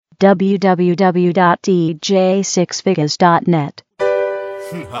www.dj6figures.net.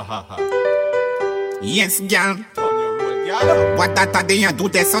 Yes, girl. What that a day you do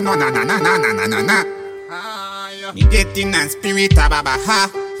this? No, na. Me getting a spirit, ba ha.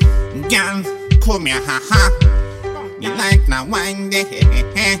 Girl, come here, ha. Me like na wine,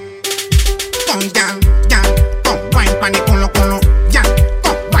 come, girl, come wine pan the colo, girl,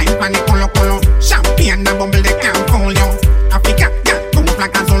 come wine pan the colo. Champagne and bubble they can't fool you. Africa, girl, come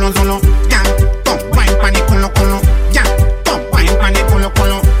like a solo, girl, come wine pan the colo, come wine pan the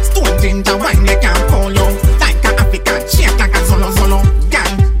colo. Stone ginger wine they can't fool you. Like a African, shake like a solo,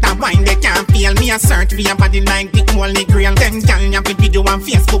 girl, that wine they can't feel. Me a search for your body like the holy grail. Them girl you have video on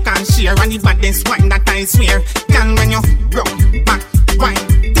Facebook and share, and the baddest wine that I swear. Girl when you broke back,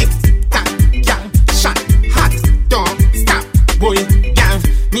 wine tick tock, girl shot hot, don't stop, boy, girl.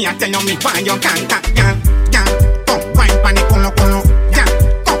 Me a tell you me why you can't tap, girl. Come wine pan the colo, girl.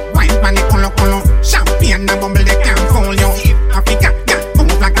 Come wine pan the colo. Champagne and bubble they can't fool you. Africa, girl, come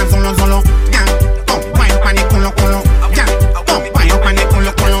like a solo, girl. Come wine pan the colo, girl. Come wine pan the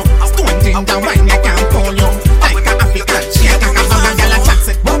colo. Stone ginger wine they can't fool you. Like a African, shake like a bubble, girl a chat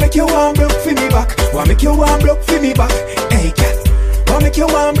say. Why make you warm broke for me back? Why make you warm broke for me back? Hey girl. Why make you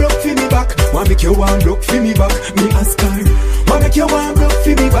warm broke for me back? Why make you warm broke for me back? Me ask her. Why make you warm broke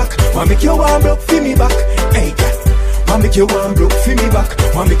for me back? Why make you warm broke for me back? Hey girl. Why make you warm broke for me back?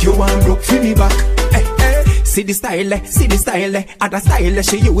 Why make you warm broke for me back? Hey. See the style, other style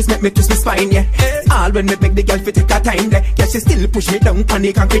she use make me twist my spine, yeah. All when me beg the girl fi take her time, yeah. She still push me down on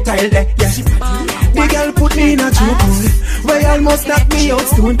the concrete tile, yeah. The girl put me in a chokehold, where almost knock me out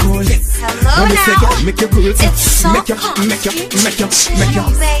stone cold. Hello now. Say, girl, make you cool, it's so make you. Why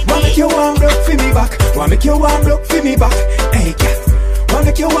make you warm broke for me back? Why make you warm broke for me back? Hey girl. Why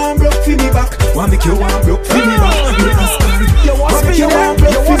make you warm broke for me back? Why make you warm broke for me back? Why make you warm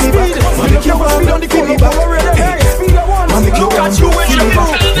broke for me back? Why make you warm broke for me back? Why make you warm broke for me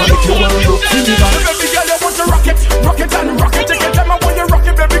back? Why make you warm broke for me back? Baby girl, you want to rock it and rock it. Take your time, I want you rock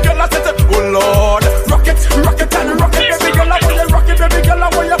it, baby girl. I said, oh Lord, rock it and rock it, baby girl. I want you rock it, baby girl. I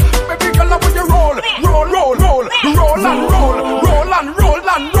want you, baby girl. I want you roll and roll and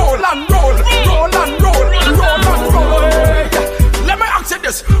roll. Let me ask you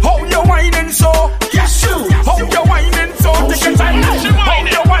this: how you whining so? Yes, you. How you whining so? Take your time. How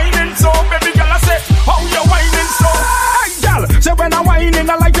you whining so, baby girl? I say, how you whining so? Hey girl, say when I'm whining,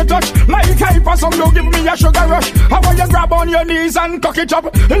 I like to touch. Like hyper, some you give me a sugar rush. I want you grab on your knees and cock it up.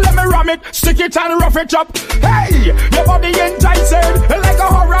 Let me ram it, stick it and rough it up. Hey, your body enticing like a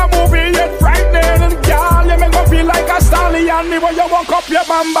horror movie, it's frightening. And girl, you make me feel like a stallion. When you walk up your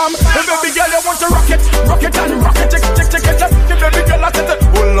bam bam, baby girl, you want to rock it and rock it, check it. Baby girl, I said,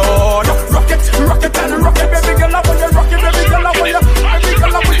 oh Lord, rock it and rock it, baby girl, I want you rock it, baby girl, I want you, baby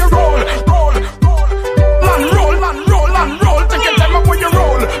girl, I want you roll, take your time, I want you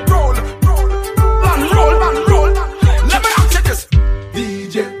roll, let me ask you this.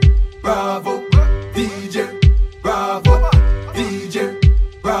 DJ Bravo, DJ Bravo,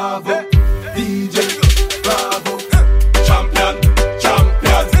 Champion.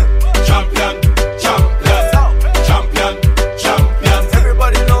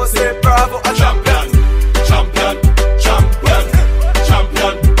 Everybody knows say Bravo, a champion.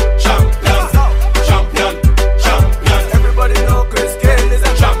 Everybody know Chris Cale is a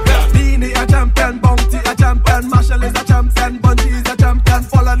champion. Beanie a champion, Bounty a champion, Marshall is a champion, Bunty is a champion,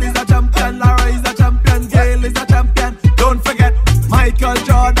 Folland is a champion, Lara is a champion, Gail is a champion. Don't forget Michael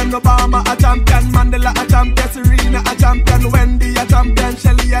Jordan, Obama a champion, Mandela a champion, Serena a champion, Wendy a champion,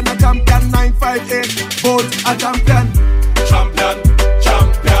 Shelly and a champion, 958 both a champion. Champion.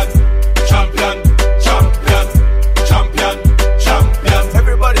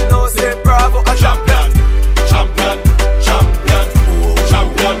 Everybody knows say Bravo a champion.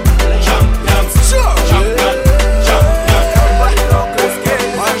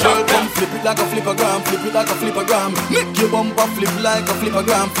 Flip it like a flippergram. Make your bumper flip like a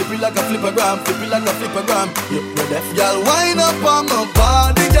flippergram. Flip it like a flippergram. You deaf, y'all wind up on my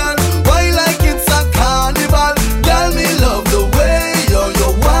body, y'all. Why like it's a carnival? Y'all me love the way you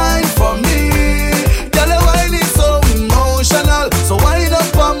wine for me. Y'all your wine is so emotional. So wind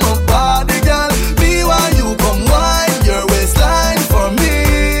up on my body, y'all. Me while you come wine your waistline for me.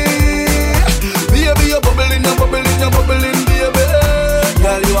 Baby, you're bubbling, baby.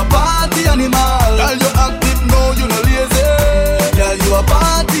 Y'all you a party animal. Girl, you active, no, you no lazy. Girl, you a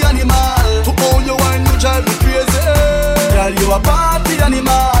party animal. To own your wine, you drive me crazy. Girl, you a party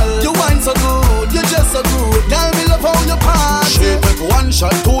animal. You wine so good, you just so good. Girl, me love how you party. She make 1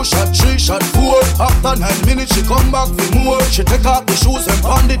 shot, 2 shot, 3 shot. shot 4. After 9 minutes, she come back for more. She take off the shoes and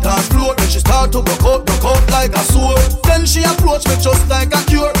pound it on floor. Then she start to broke out like a sword. Then she approach me just like a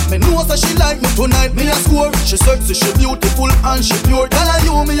cure. Me know that she like me tonight, me a score. She sexy, she beautiful and she pure. Tell her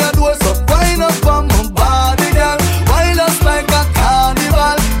you me a door, so wind up on my body, girl. Wind us like a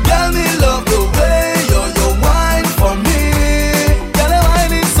carnival. Girl, me love the way you wine for me. Girl, the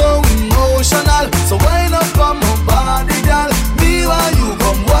wine is so emotional. So wind up on my body, girl. Me while you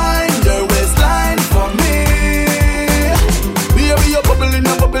come wine your waistline for me. Baby, you're bubbling,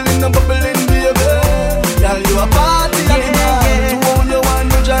 bubbling, bubbling, baby. Girl, you a party animal. To own your wine,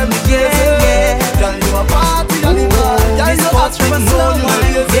 you drive me crazy. Girl, you a party animal. Girl, you a slow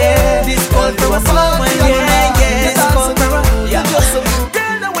wine. This call for a slow wine. This call for a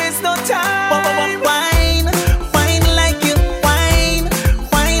girl, don't waste no time. Wine, wine like you wine,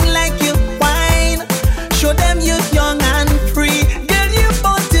 wine like you wine. Show them you're young and free. Girl, you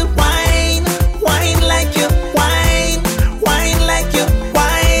want to wine, wine like you wine, wine like you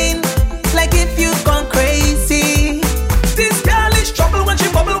wine. Like if you gone crazy. This girl is trouble when she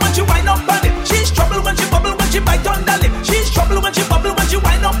bubble, when she wind up on it. She's trouble when she bubble, when she bite on the lip. She's trouble when she bubble, when she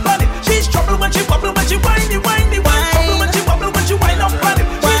wind up on it. She's trouble when she bubble, when she whiny, whiny, whiny. Trouble when she bubble, when she wind up on it.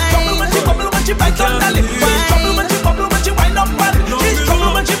 She's trouble when she bubble, when she bite on the lip. She's trouble when she bubble, when she wind up on it. She's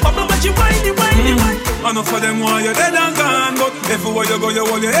trouble when she bubble, when she whiny, whiny, whiny. Enough for them why you're dead and gone, but everywhere you go, you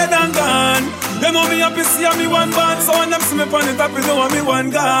hold your head and gone. You know me happy see me one band, so when them see me on the top, you know me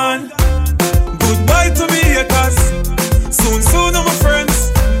one gone. Goodbye to me haters, soon I'm my friends.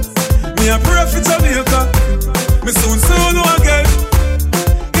 Me a pray for Jamaica, me soon again.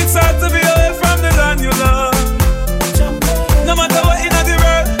 It's hard to be away from the land you love. No matter what in the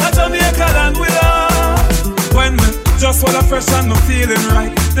world, a Jamaica land we love. When me just while I fresh and no feeling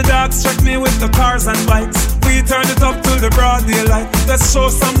right, the dogs check me with the cars and bikes. We turn it up till the broad daylight. Let's show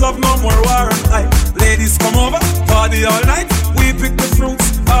some love, no more war and hype. Ladies come over, party all night. We pick the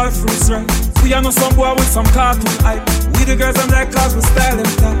fruits, all fruits right. We are no some boy with some cartoon hype. We the girls and like cause we style them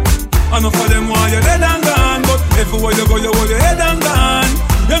top. Enough for them why you're dead and gone, but everywhere you go, you hold your head and gone.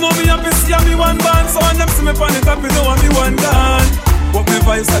 You know me happy see me one band, so when them see me on the top, you know me one gone. But me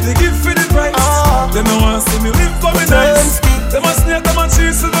vibes are the gift for the price. They don't want to see me live for me nice. They must snake, them and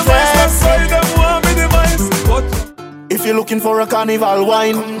cheese to the vice. That's why them want me device. But if you're looking for a carnival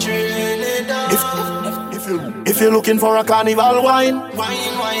wine, if you're looking for a carnival wine,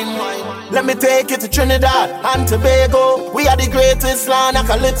 let me take you to Trinidad and Tobago. We are the greatest land of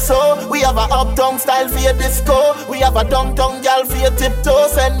calypso. We have a uptown style for your disco. We have a downtown gal for your tiptoe.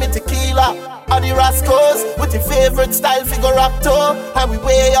 Send me tequila or the Rascals with your favorite style figure rapto. And we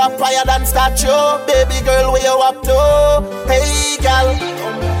way up higher than statue. Baby girl, where you up to? Hey gal,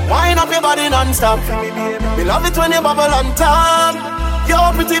 wind up your body non-stop. We love it when you bubble on top.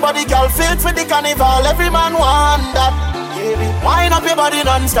 Your pretty body girl fit for the carnival. Every man want that. Wind up your body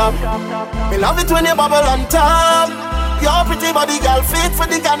non-stop. Me love it when you bubble on top. Your pretty body girl fit for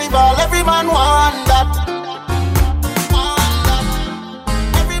the carnival. Every man want that.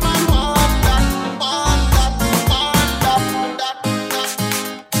 Every man want that. Want that. Want that.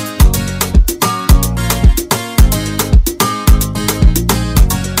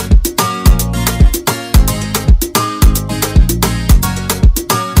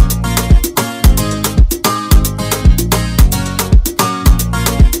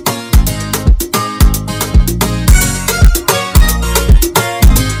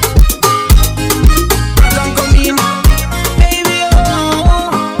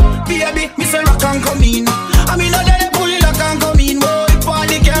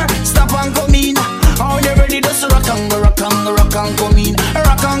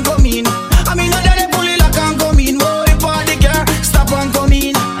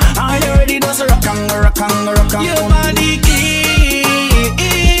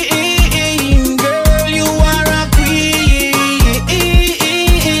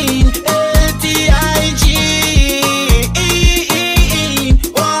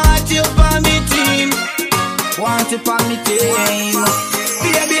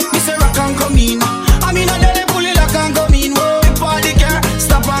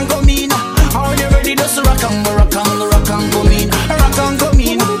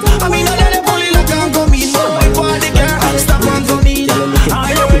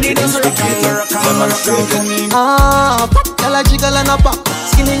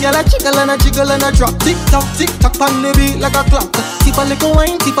 Jiggle and a drop, tick tock, on the beat like a clock. Tip a little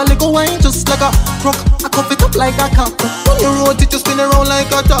wine, just like a crook. I cup it up like a cock. When you roll it, you spin around like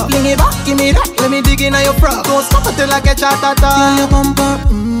a top. Fling it back, give me that, let me dig in your frock. Don't stop until I catch a tata. Feel your bumper,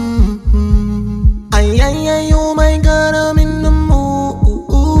 ay, ay, ay, oh my God, I'm in the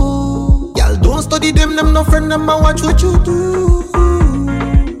mood. Nobody them no friend, them a watch what you do.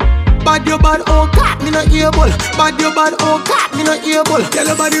 Bad you bad, oh God, me not able. Bad you bad, oh God, me not able. Girl,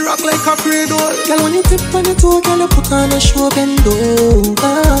 your body rock like a cradle. Girl, when you tip on your toe, girl, you put on a show bend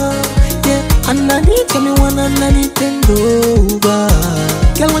over. Yeah, underneath, you me one underneath bend over.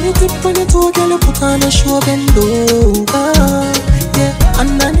 Girl, when you tip on your toe, girl, you put on a show bend over. Yeah,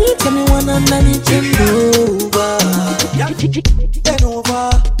 underneath, you me one underneath bend over. Bend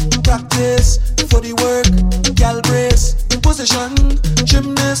over, practice for the work, gal brace, position,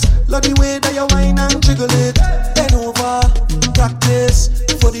 gymnast, love the way that you whine and jiggle it. Bend over, practice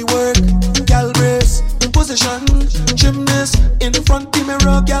for the work, gal brace, position, gymnast, in front the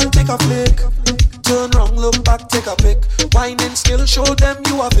mirror, gal take a flick. Turn round, look back, take a pic. Whining skill, show them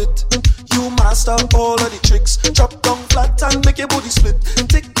you have it. You master all of the tricks. Drop down flat and make your booty split.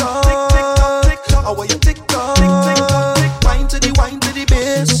 Tick tock, tick tock, tick tock. How are you tick tock, tick tock, tick. Wine to the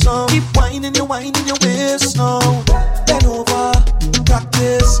bass now. Keep whining your waist now. Bend over,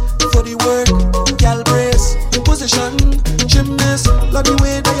 practice for the work, gal brace, position, gymnast. Love the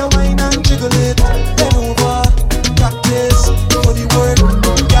way that you whine and jiggle it. Bend over, practice for the work,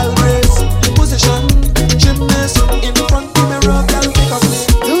 gal brace, position, gymnast. In front the mirror, gal take a flip.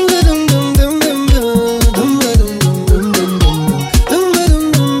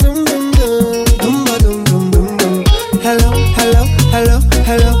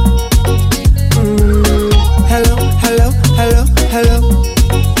 Hello,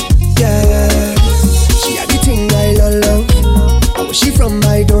 yeah. She had the thing I love. How was she from?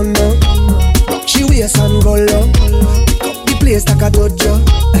 I don't know. Rock she waist and go low. Pick up the place like a dojo.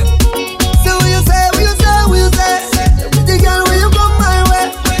 So what you say? Pretty girl, when you come my way,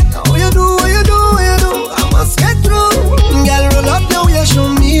 now what you do? I must get through. Girl, roll up now, you show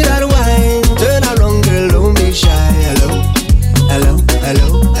me that wine. Turn around, girl, don't be shy. Hello.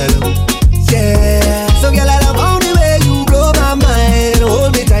 Yeah. So girl, I love how the way you blow my mind.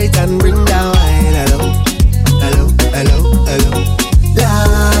 Hold me tight and bring down wine. Hello.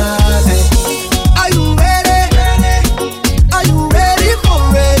 Lord, hey. Are you ready? Are you ready for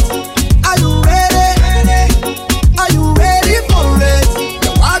it? Are you ready? Are you ready for it?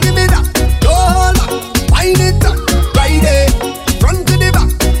 You want give me that? No hold back. Wind it up, right there. Front to the back,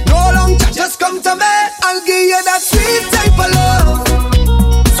 no long chat. Just come to me. I'll give you that sweet type of love.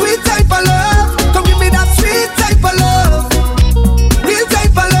 Sweet type of love. Come give me that sweet type of love. Real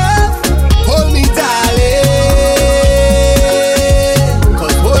type of love. Hold me, darling.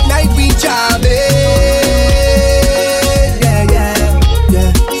 Cause one night we jamming.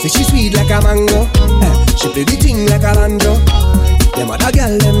 Yeah. Say she sweet like a mango. She play the thing like a banjo. Them other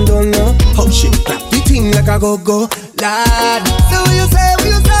girl them don't know how she clap the thing like a go-go. Lad. So what you say?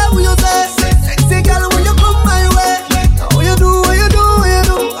 Sexy girl, when you come my way, how you do?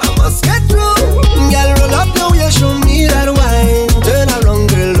 I must get through. Girl, roll up now, you show me that wine. Turn around,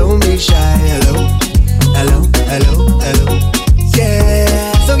 girl, don't be shy. Hello.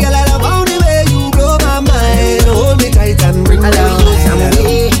 Yeah. So girl, I love how the way you blow my mind. Hold me tight and bring me down.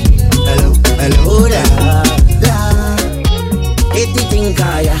 Hello. Hit the thing,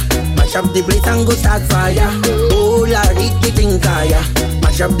 Kaya. Mash up the place and go start fire. Oh, Lord, hit the thing, Kaya.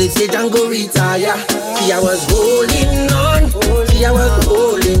 Mash up the stage and go retire. See, I was holding on. See, I was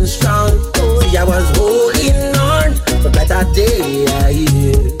holding strong. See, I was holding on for better day.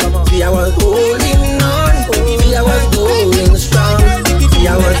 See, I was holding on. See, I was going strong. See,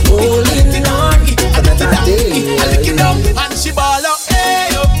 I was holding on for better day. I lick it up and she ball up.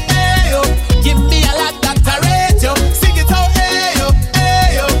 Ayo. Give me a lot that I rate you. Sing it out. Ayo.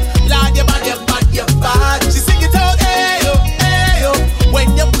 Lord, you bad. She sing it out. Ayo. When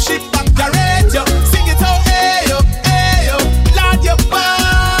you push it back, I rate you. Sing it out. Ayo. Lord, you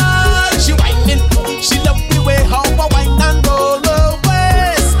bad. She whining. She love the way how I whine and roll her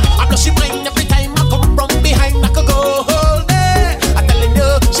waist. I know she whine every time I come from behind. I could go whole day. I'm telling you,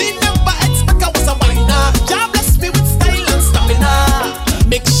 she never expect I was a whiner. God bless me with style and stamina.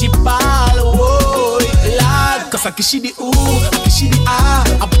 Make she ball, oh Lord. Cause I kiss she the ooh, I kiss she the ah.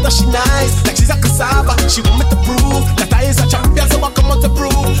 I put her she nice, like she's a cassava. She want me to prove that I is a champion. So I come out to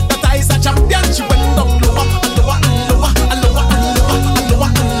prove that I is a champion. She went down lower and lower and lower and lower and lower and lower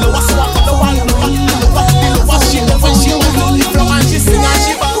and lower. So I put the one lower and lower and lower. She never she was on the floor and she sing and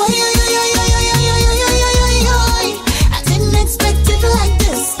she ball. I didn't expect it like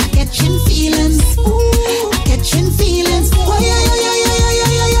this. I catching feelings. I catching feelings. I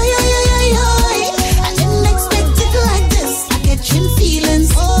didn't expect it like this. I catching feelings.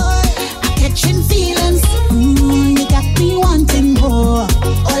 You got me wanting.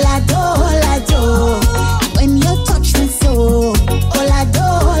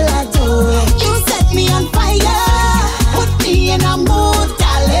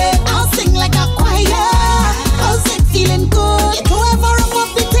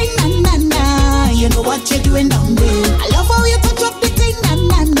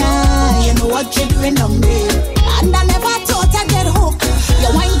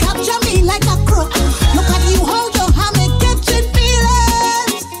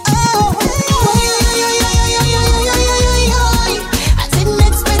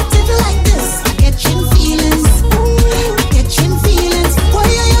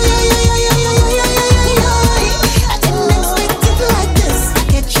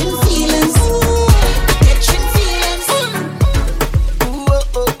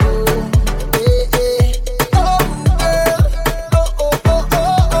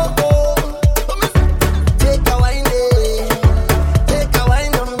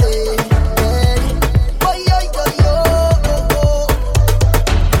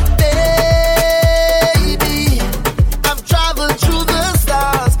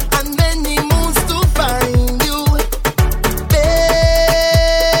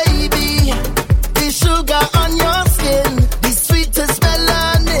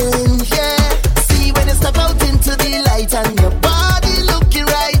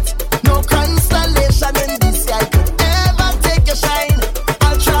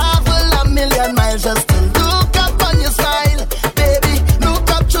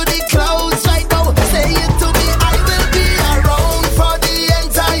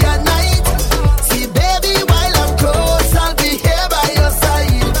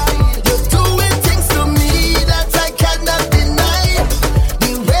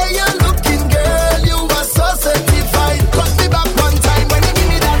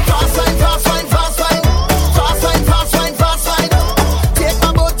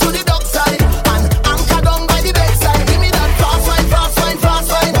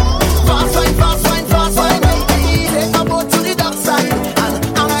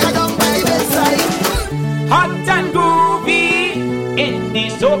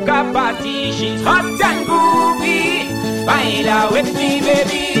 party, she's hot and groovy. Baila with me,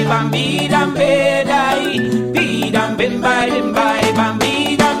 baby, bambi dambe dai, be dambe bye bye,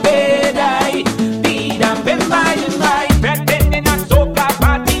 bambi dambe dai, be dambe bye bye. Pretending a soca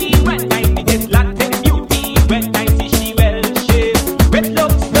party when I see this Latin beauty, when I see she well shaped, with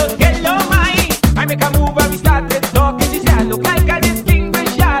looks look hello my. I make a move and we started talking. She said I look like a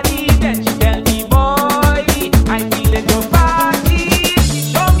distinguished shawty. Then she tell me, boy, I'm feeling your body. She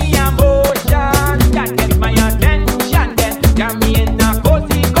show me emotion that gets my attention. Then got me in a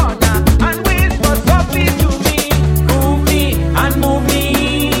cozy corner and whisper softly to me, groove me and move me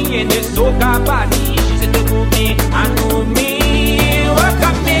in this soca party. She said to move me and move me, work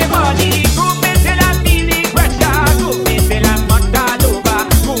up me body, groove me till I'm feeling pressure, groove me till I'm all over,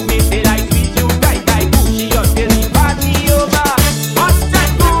 groove me till I squeeze you tight, I push you till the party over. Hot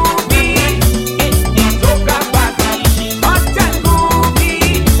and groovy in the soca party, she's hot and groovy.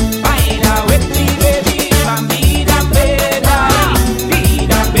 Baila with me, baby, bambi dambe dai, be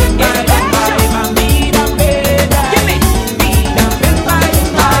dambe bye bye, bambi dambe dai, be dambe bye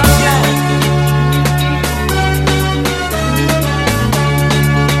bye.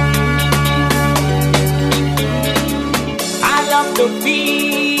 I love to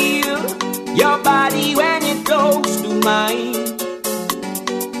feel your body when it's close to mine.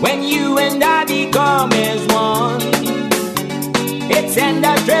 When you and I become as one, it sends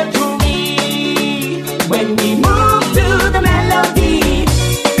a thrill to me. When we move to the melody,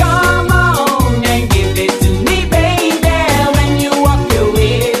 come on and give it to me, baby. When you walk your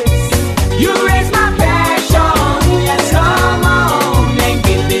ways, you raise my passion. Yes, come on and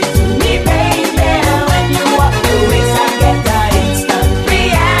give it to me, baby. When you walk your ways, I get an instant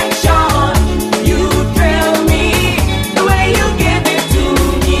reaction. You thrill me the way you give it to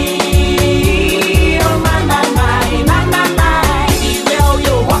me. Oh my, my, my, my, my, my. The way how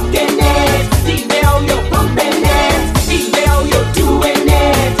you're walking it, the way how you're pumping it, the way how you're doing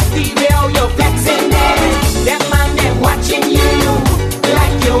it, the way how you're flexing it. Them man, them watching you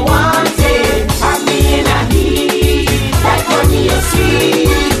like you want it. I'm being a heat like honey or sweet.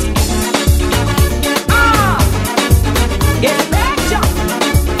 Ah, it's better.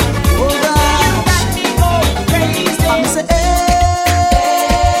 Oh, you got me going crazy. I'm say,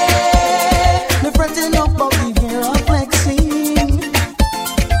 the fretting up of the hair are flexing.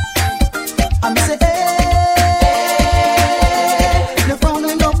 I'm say, the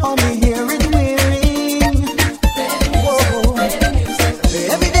frowning up on the hair is wearing. Whoa.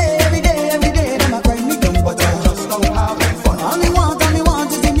 Every day, them a grind me down, but I just don't have fun. All me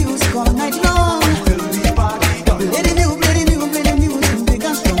want is the music all night long. Play the music big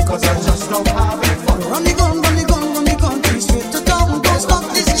and strong, 'cause I just don't have fun. Run the gun, please straight to town. Don't stop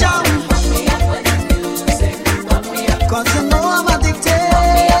this jam, 'cause you know I'm addicted.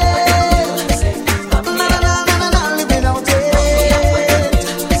 Na, live without it.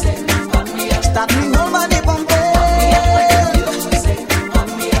 Start me whole body pumping.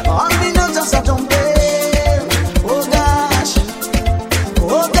 All me know just a jumping. Oh gosh,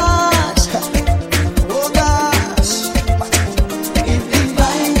 oh gosh, oh gosh. If the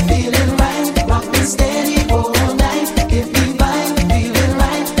vibe feeling right, rock me steady all night. If the vibe feeling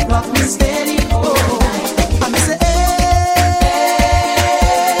right, rock me steady all night. I'm say,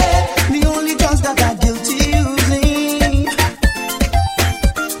 the only drugs that I'm guilty using.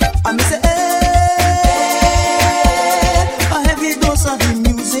 I'm say, a heavy dose of the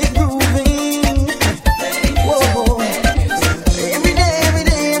music grooving. Whoa. Every day,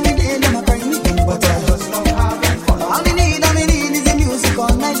 them a bring me down, but I just don't have fun. All me need is the music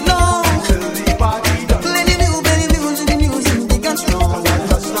all night long. Play the music big and strong.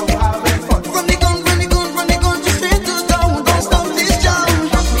 From the gun, just straight to town. Don't stop this jam.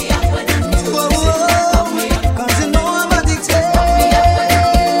 Whoa, 'cause you know I'm addicted.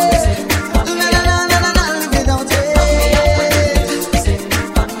 Na, live without it.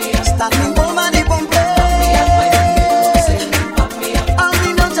 Start me whole body pumping. All me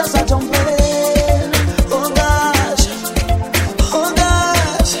know just a jumping. Oh gosh, oh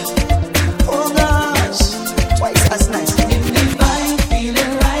gosh, oh gosh. Twice as nice. If the vibe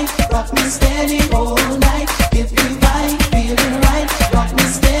feeling right, rock me steady all night. If the vibe feeling right, rock me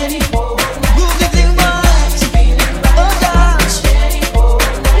steady all night. Move the thing right. Oh gosh,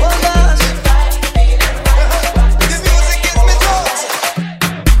 oh gosh. The music gives me thoughts.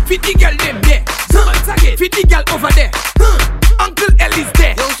 50 girl them there, once again 50 girl over there, Uncle Ellie's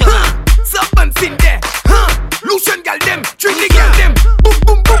there, Serpent's in there, Lucian girl them, Trinity girl them, boom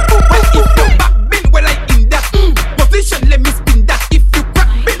boom boom boom boom boom boom. Back bend well I in that position, let me spin that. If you crack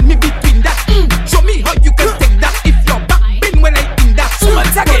bend me between that, show me how you can take that. If you're back bend when I in that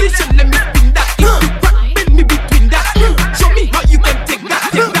position, let me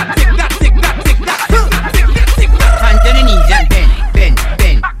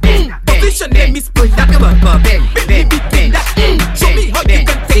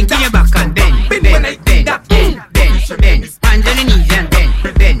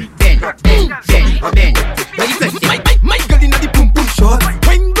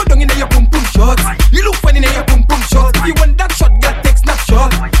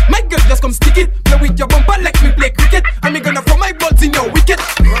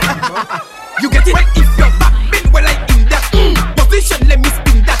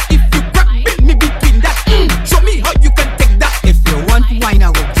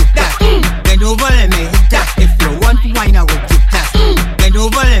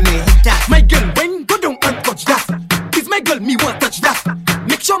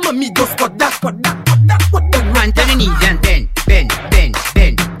So me go squat that, squat that, squat that, squat that. Hand to the knees and bend.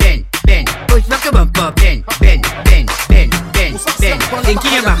 Push back your bumper, bend. Think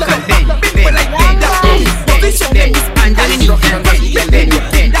in your back and bend. Hand to the knees and bend.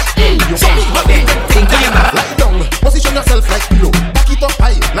 Think in your back. Lie down, position yourself like pillow. Back it up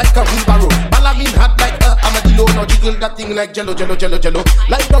high like a wheelbarrow. Balamin hat like a armadillo. Now jiggle that thing like jello.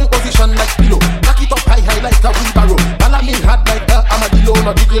 Lie down, position like pillow. Back it up high like a wheelbarrow. Balamin hat like a armadillo.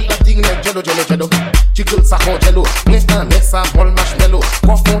 Now jiggle that thing like jello. Jiggle ça con jello. Mets ça molle marshmallow.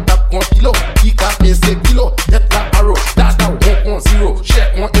 Confond tap con kilo. Kika pc kilo. Get la arrow. Dada 1.0.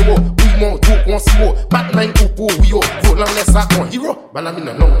 Check 1 euro. Mouvement 2.0. Batman poupou wio. Volant laisse ça con hero. Balamin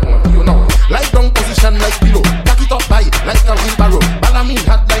no you know. Lie down, position like pillow. Back it up high like a wheelbarrow. Balamin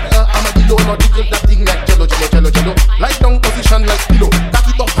hat like a armadillo. Now jiggle that thing like jello. Lie down, position like pillow. Back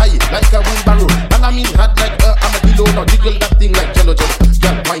it up high like a wheelbarrow. Balamin hat like a armadillo. Now jiggle that thing like jello.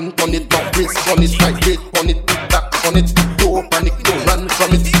 Girl, wine on it, now brace on it, vibrate on it, tick tock on it. Don't panic, don't run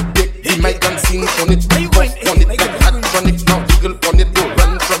from it. Take the mic and sing on it. Puff on it like hot on it. Now jiggle on it, don't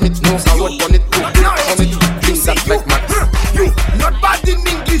run from it. No sour on it, don't break on it. Things that like mad. You not bad in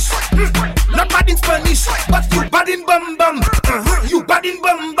English, not bad in Spanish, but you bad in bum bum. You bad in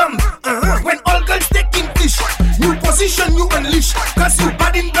bum bum. When all girls taking fish, new position you unleash. Cause you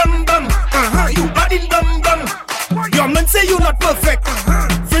bad in bum bum. You bad in bum bum. Your man say you not perfect.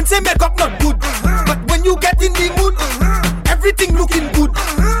 Friends say makeup not good. But when you get in the mood, everything looking good.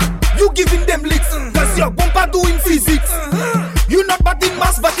 You giving them licks. Cause your bumper doing physics. You not bad in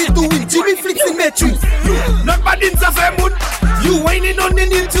mass but it's doing Jimmy flicks in Matrix. Not bad in Zafir Moon. You whining on the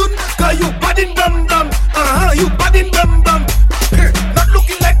new tune. Cause you bad in bum bum. You bad in bum bum. Not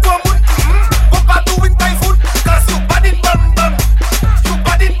looking like common. Bumper doing typhoon. Cause you bad in bum bum. You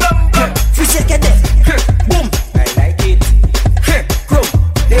bad in bum bum. 3 seconds. Boom. I like it. Crow.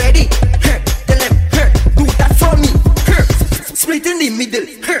 They ready. Tell them. Do that for me. Split in the middle.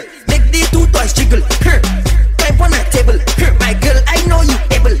 Make the 2 toys jiggle. Climb on my table. My girl, I know you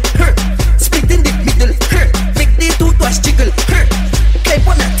able. Split in the middle. Make the 2 toys jiggle. Climb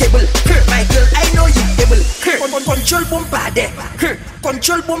on my table. My girl, I know you able. Control bombade.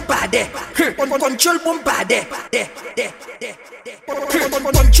 Control bombade. Control bombade. Control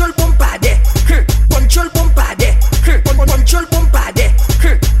bombade. Control bombade. Control bombade.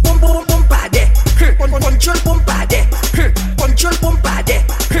 Bom bombade. Control bombade. Control bombade.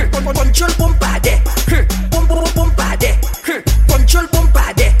 Control bombade. Bom bombade. Control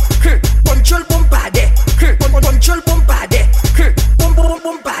bombade. Control bombade. Control bombade. Bom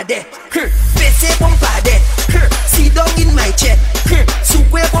bombade. PC bombade. Sit down in my chair.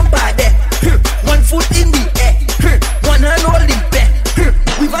 Super bombade. 1 foot in the air. 1 hand holding back.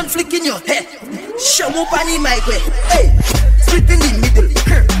 With 1 flick in your head. Show me pani my way. Hey, split in the middle.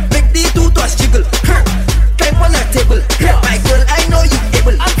 Make the 2 toys jiggle. Climb on a table. My girl, I know you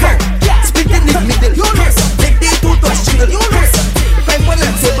able. Split in the middle. Make the 2 toys jiggle. Climb on a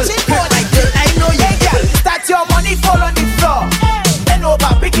table. My girl, I know you able. Start your money fall on the floor. Bend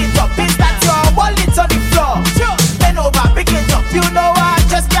over, pick it up. Start your wallet on the floor. Bend over, pick it up. You know I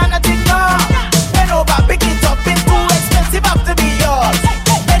just cannot ignore. Bend over, pick it up. It's too expensive up to be yours.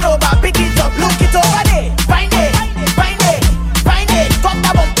 Bend over, pick it up. Look it over there. Find it, find it, find it. Got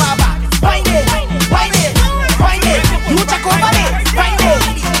the bumper back. Find it, find it, find it. You check over there. Find it,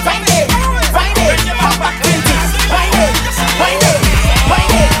 find it, find it. Come back 20. Find it, find it,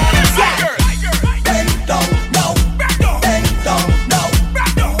 find it. Yeah. Bend down now. Bend down now.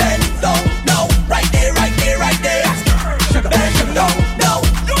 Bend down now. Right there, right there, right there. Bend down now.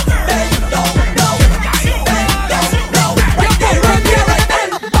 Bend down now. Bend down now. Right there, right there, right there.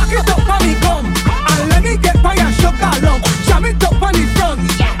 Back it up and me come. And let me get by your sugar lump. Jam it up on the front.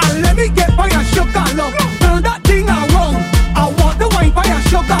 And let me get by your sugar lump. Turn that thing around. I want the wine by your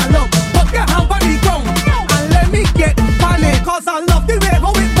sugar lump. Put your hand on the ground. And let me get on it. Cause I love the way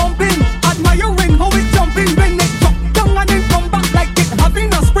how it bumping. Admiring how it jumping. When it drop down and then come back like it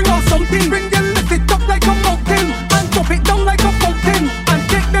having a spring or something. Bring the lift it up like a mountain. And drop it down like a fountain. And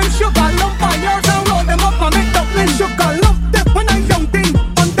take them sugar lump by yours and roll them up and make dumpling. Sugar lump step when I young thing.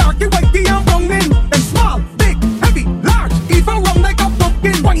 On darky, whitey and browning. Them small, big, heavy, large. Even round like a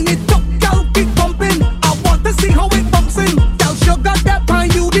pumpkin. Wine it up, girl, keep bumping. I want to see how it bouncing. Tell sugar that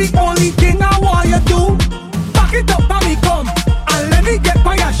and you the only thing I want you do. Back it up and me come. And let me get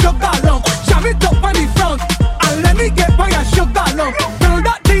by your sugar lump. Jam it up on the front. And let me get by your sugar lump. Turn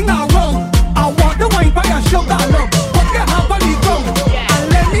that thing around. I want the wine by your sugar lump. Put your hand on the ground. And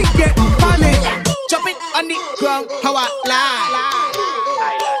let me get on it. Chop it on the ground, how I lie.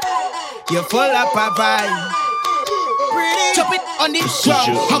 You're full of vibe. Chop drop it on the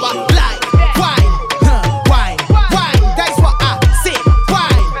drum. How about like wine, wine, wine? That's what I say.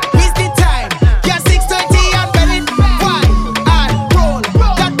 Wine, waste the time. Yeah, 6:30 and belly. Wine and roll.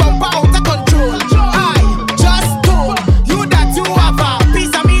 That bumper out of control. I just told you that you have a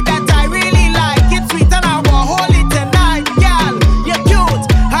piece of me that I really like. It's sweet and I will hold it tonight, girl. You're cute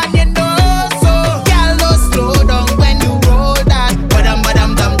and you know so. Girl, no slow down when you roll that. Badam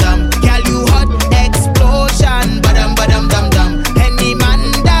badam dum dum. Girl, you hot explosion. Badam badam dum dum. Any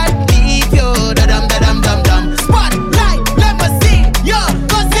man that leave you, da dum dum dum. Spotlight, let me see you,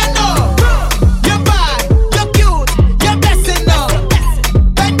 'cause you know you're bad, you're cute, you're blessing now.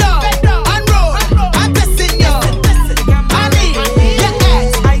 Bend down and roll, I'm testing you. I need your ex,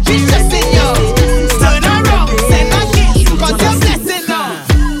 she's stressing you. Turn around, send a kiss, 'cause you're blessing now.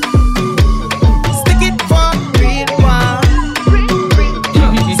 Stick it for real one.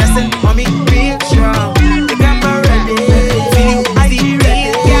 Session, mommy, real strong. The camera ready. Feel you, I see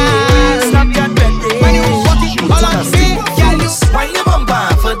real, yeah. Snap your ready. When you walk it, all on me, girl, you Wind your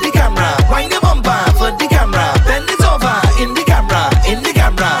bumper for the camera. Wind your bumper for the camera. Bend it over in the camera. In the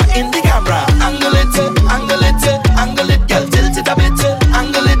camera. In the camera. Angle it, angle it, angle it, girl. Tilt it a bit.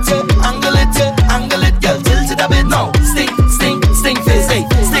 Angle it, angle it, angle it, girl. Tilt it a bit. Now, stink, stink, stink face, hey.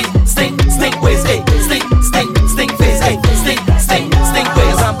 Stink, stink, stink waist, hey. Stink, stink, stink face, hey. Stink, stink, stink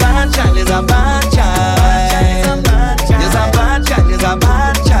waist. It's a bad child, it's a bad child. It's a bad child, it's a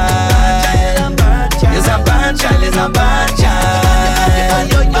bad child. It's a bad child, it's a bad child.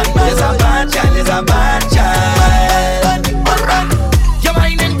 It's a bad child, it's a bad child. You're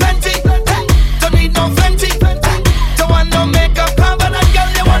whining plenty, don't need no plenty. Don't want no makeup cover, that girl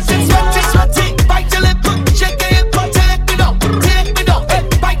you want it sweaty, sweaty. Bite your lip, shake your hip, take me down, hey.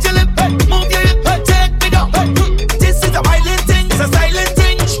 Bite your lip, move your hip, take me down. This is a violent thing, it's a silent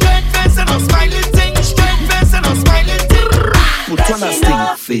thing. Straight face and a smiling thing, straight face and a smiling thing. Put on a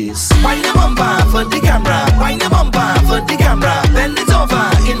stink face. Wind your bumper for the camera. Wind your bumper for the camera. Bend it over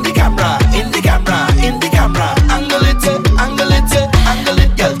in the camera. In the camera. In the camera. Angle it, angle it, angle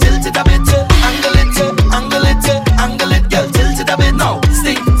it, girl. Tilt it a bit. Angle it, angle it, angle it, girl. Tilt it a bit now.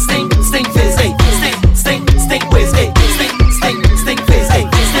 Stink, stink, stink face, hey. Stink, stink, stink waist, hey. Stink, stink, stink face, hey.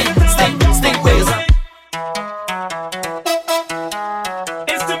 Stink, stink, stink waist.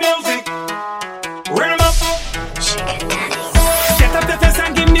 It's the music. Rhythm up. Set up the face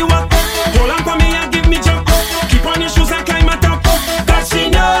and give me what. Hold on for me and give me jump. Keep on your shoes and climb at top. 'Cause she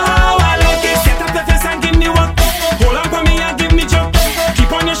know how I like it. Set up the face and give me what. Hold on for me and give me jump.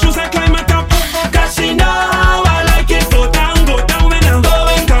 Keep on your shoes and climb at top. 'Cause she know how I like it. Go down when I'm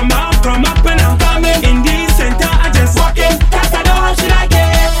going. Come up when I'm coming. In the center I just walk in. 'Cause I know how she like it.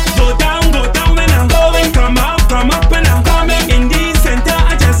 Go down when I'm going. Come up when I'm coming. In the center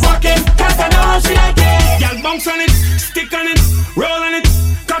I just walk in. 'Cause I know how she like it. Y'all bounce on it, stick on it, roll on it,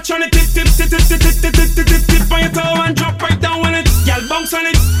 catch on it, tip on your toe and drop right down on it. Y'all bounce on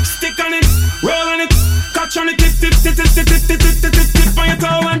it, stick on it, roll on it, catch on it, tip on your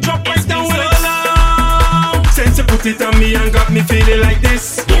toe and drop right down on it. Since you put it on me and got me feeling like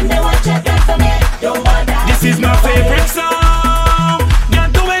this. Give me what you got for me, don't bother. This is my favorite song. You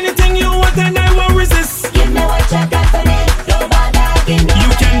do anything you want and I won't resist. Give me what you got for me, don't bother. Give me You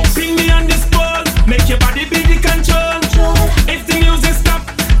can ping me on this ball, make your body be the control. If the music stop,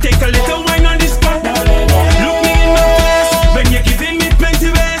 take a little wine on this spot. Look me in my face when you're giving me plenty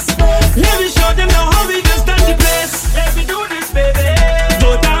ways. Let me show them now how we just done the place. Let me do this, baby.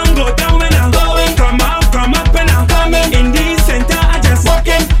 Go down when I'm going. Come up when I'm coming. In the center I just walk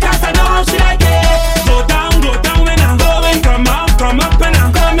in.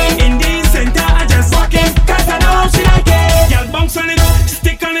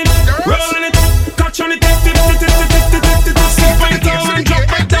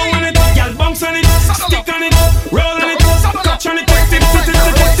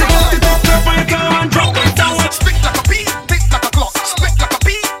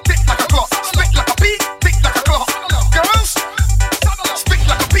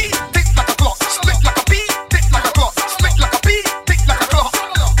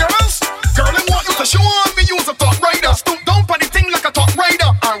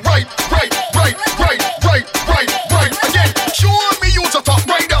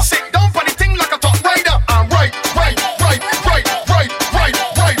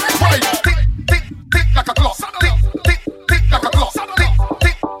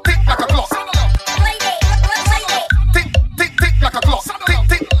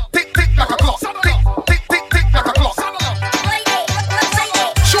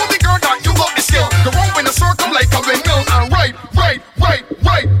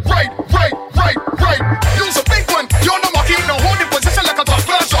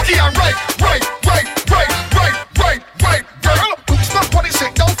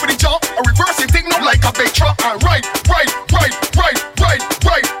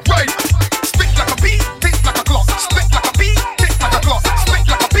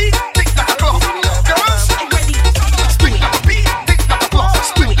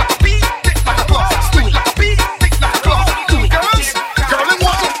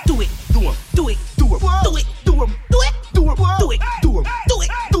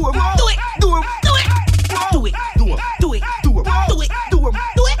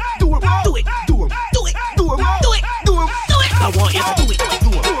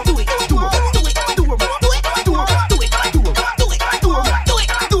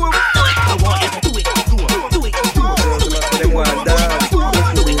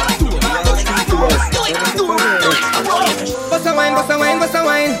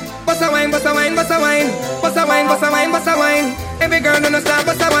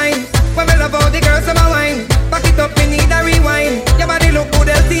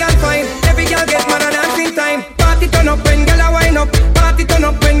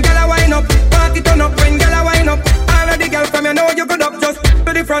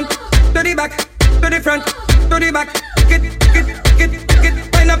 the front, to the back, to the front, to the back. Get,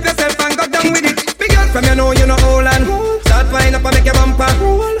 wind up yourself and go down with it. Big girl from you know all and start wind up and make your bumper.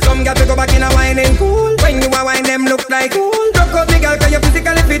 Some girl to go back in a whining. When you a wine them look like rock out the girl 'cause you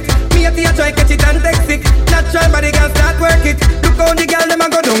physically fit. Me a try catch it and take sick. Natural body girl start work it. Look how the girl them a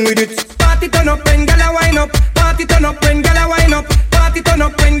go down with it. Party turn up when girl a wind up. Party turn up when girl a wind up. Party turn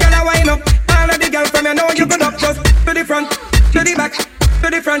up when girl a wind up. All of the girl from you know you go up just to the front, to the back, to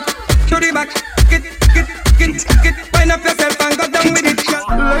the front, to the back. Get, wind up yourself and go down with it.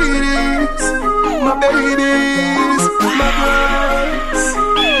 Ladies, my babies, my girls.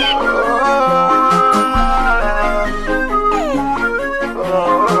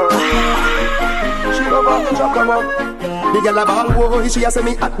 She love all the chocolate. The girl a ball boy, she a say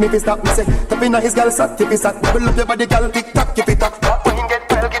me at me fi stop. Me say, tap inna his girl sat, if he sat. Bubble up your body, girl, tick tock, if it tap. When you get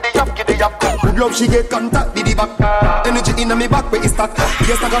well, giddy up. Good love, she get contact, diddy back. Energy inna me back, where it start.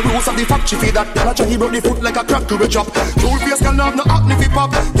 Yes, like a rose of the fact, she feel that. Girl a try he broke the foot like a crack to the chop. Tool face girl have no acne fi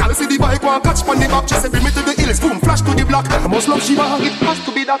pop. Girl see the bike one catch pon the back. She say bring me to the hills, boom, flash to the block. I must love she want, it has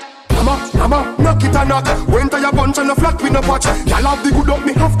to be that. Mama, knock it or not. Went to your bunch and a flat with no patch. Y'all have the good up,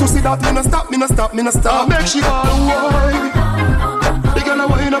 me have to see that. Me no stop. Make she all wine. The girl a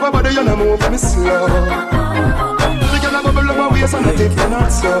wine up her body and a move me slow. The girl a bubble up her waist and a tip and a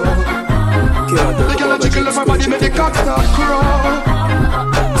slow. The girl a jiggle up her body, make the cock start crawl.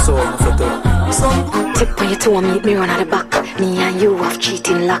 Tip on your toe and meet me run at the back. Me and you have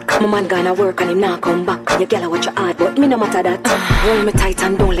cheating luck. My man gonna work and him not come back. Your girl watch your hard, but me no matter that. Hold me tight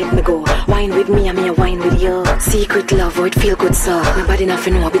and don't let me go. Wine with me and me a wine with you. Secret love, oh it feel good so. Nobody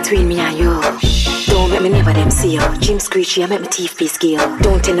nothing know between me and you. Don't make me never them see you. Jim screechy, I make my teeth be skill.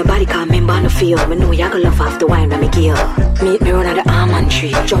 Don't tell nobody cause member no feel. Me know you gonna love after wine when me kill. Meet me run at the almond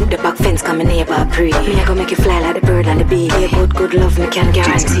tree. Jump the back fence cause me neighbor pre. Me I go make you fly like the bird and the bee. Yeah, good love me can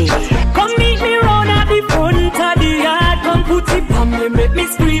guarantee. Come meet me round at the front of the yard. Come put it on me, make me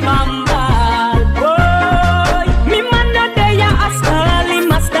scream and bawl. Boy, me man not there, ya a style,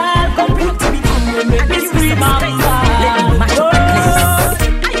 him a style. Come put it on me, make me scream and bawl.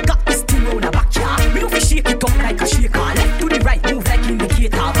 I got this thing round the backyard. Me don't fi shake it up like a shaker. Left to the right, move like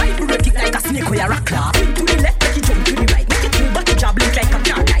indicator. Right, break it like a snake or a rockler. In to the left, make it jump to the right. Make it move back, job link like a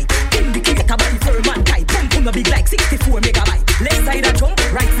car light. Indicator, body firm and tight. Pump on the big like 64 megabyte. Left side a jump,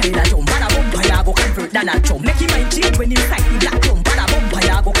 right side a jump. Bada bumper, ya go convert that a jump. Make him mind change when you sight the black jump. Bada bumper,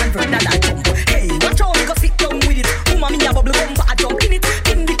 ya go convert that a jump. Hey, watch how me go sit down with it. Woman me a bubble bumper a jump in it.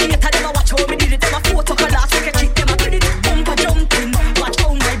 Indicator them a watch how me did it. Them a photo colors, make a cheat them a credit. Bumper jumping, watch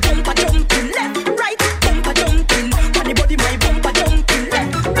how my bumper jumping. Left, right, bumper jumping. Funny body my bumper jumping.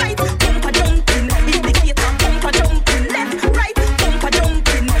 Left, right, bumper jumping. Indicator bumper jumping. Left, right, bumper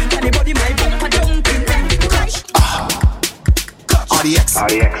jumping. Funny body my bumper jumping. Left, right. RDX.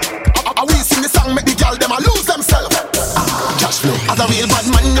 I will sing the song, make the girl them a lose themselves. Cash flow. As a real bad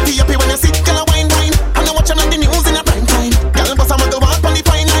man, you be happy when you sit, girl a wine. And I watch on the news in a prime time. Girl bust a mother walk on the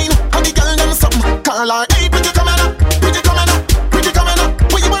fine line. And the girl them something. Call her, hey, pretty coming up.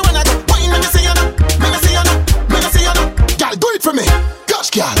 Where you wanna go? Wine, let me see you now. Girl, do it for me. Gosh,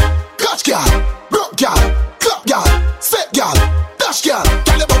 girl, broke girl, club girl, set girl, dash girl.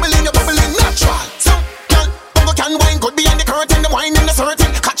 Girl, you bubbling natural. So, girl, bungo can wine, good behind the curtain. Them wine in the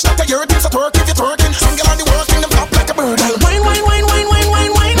certain. Catch that your thing, so twerk if you're twerking. Some girl on the work, them flop like a bird.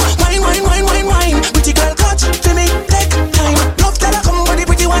 Wine. Pretty girl, catch for me, take time. Love that I come, body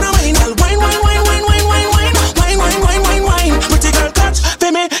pretty wanna wine. Wine. Pretty girl, catch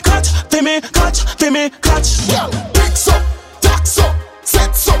for me, catch. Girl, picks up, tacks up,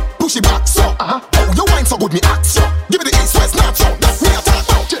 sets up, push it back so. Oh, your wine so good, me act so. Give me the east, west, north, south. That's me I talk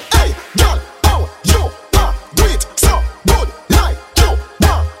about. Hey, girl, oh, you do it so good, like you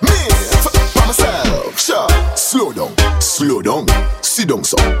want me. For myself, sure. Slow down, sit down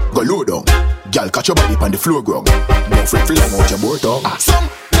so, go low down. Girl, catch your body on the floor ground. Don't fret for long out your board tongue. Some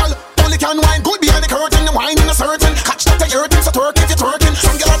girl only can wine good behind the curtain. The wine in a certain. Catch that your thing, so twerk if you're twerking.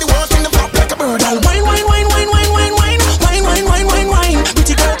 Some girl on the work in the flop like a bird. Wine.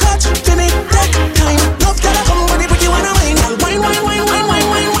 Pretty girl, catch for me, take time. Love that I come, body pretty wanna wine. Wine.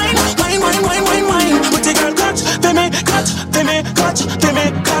 Pretty girl, catch for me, catch.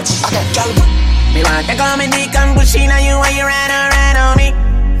 Girl, me want to come and dick and push in on you while you ride on me.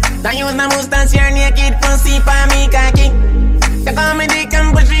 Now use my mustache, your naked pussy for me cocky. You come and dick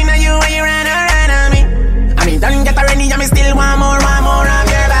and push in on you while you ride on me. I mean, don't get ready, I me still want more of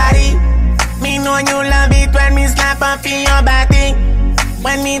your body. Me know you love it when me slap up in your body.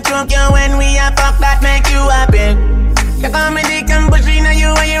 When me choke you, when we a fuck, that make you happy. You come and dick and push in on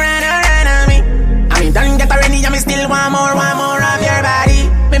you while you ride on me. I mean, don't get ready, I me still want more of your body.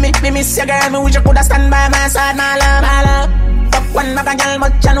 miss your girl, me wish you coulda stand by my side, my love, my love. Fuck one bag of girl,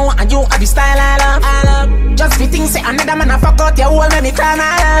 but you know and you have the style I love, I love. Just fi think say another man a fuck out your whole make me cry,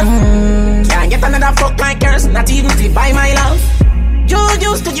 my love. Can't get another fuck like yours, not even to buy my love. You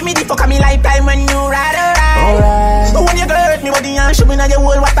used to give me the fuck of me lifetime when you ride alright. But when you hurt me body and show me now your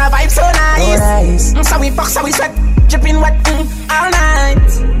whole water vibe so nice. So we fuck, so we sweat, dripping wet all night.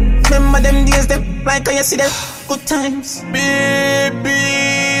 Remember them days, them like how you see them good times. Baby,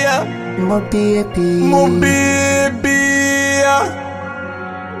 my baby, my baby,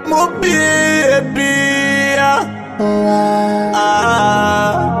 my baby.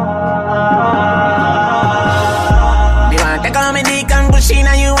 Me want to come and dick and pushing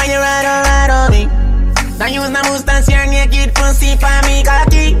on you when you ride on me. Now use my mustache, your naked pussy for me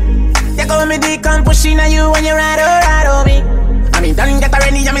cocky. You come and dick and pushing on you when you ride on me. I mean, don't get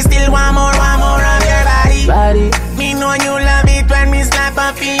already, and me still want more of your body. Me know you love it when me slap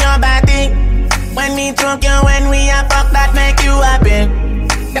up in your body. When me choke you, when we a fuck that make you happy.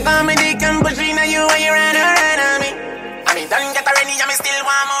 You come and dick and pushing on you when you ride on me. I mean, don't get already, and me still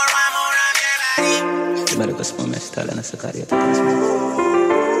want more of your body. You better go spend my style and a Soca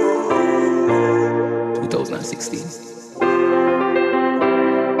 2016.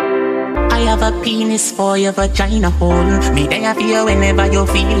 I have a penis for your vagina hole. Me there for you whenever you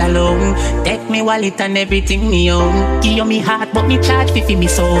feel alone. Take me wallet and everything me own. Give you me heart but me charge for me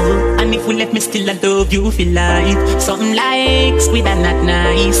soul. And if we let me still I love you feel like something like squid and not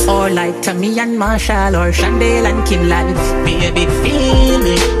nice. Or like Tommy and Marshall or Chandel and Kim Light. Baby feel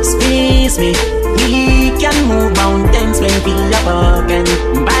me, squeeze me. We can move mountains when we are walking.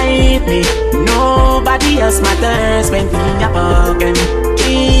 Bite me, nobody else matters when we are walking.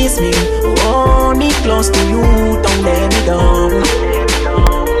 Kiss me, hold me close to you, don't let me down.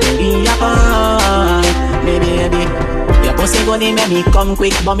 When we are walking, baby. Your pussy gonna make me come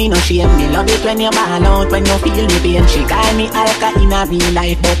quick, but me no shame. Me love it when you ball out, when you feel the pain. She call me Alka in a real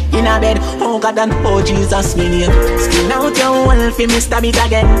life, but in a bed, oh God and oh Jesus, me name. Skin out your wolf, me stab it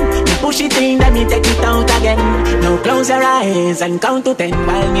again. Me push it in, then me take it out again. Now close your eyes and count to 10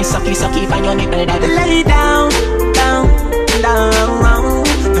 while me sucky for your nipple. That lay down.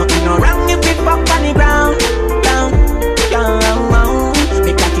 Nothing around you, pick up on the ground. Down.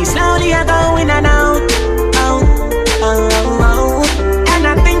 Me cocky slowly a going and out. And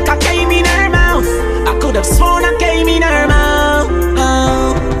I think I came in her mouth. I could have sworn I came in her mouth.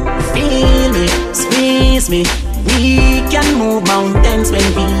 Feel me, squeeze me. We can move mountains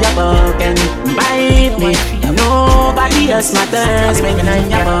when we are walking. Bite me, nobody else matters when I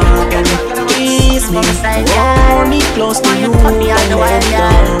am walking. Kiss me, hold me close to you and let me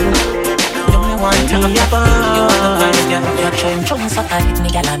down. Want me apart. Your chum so tight, me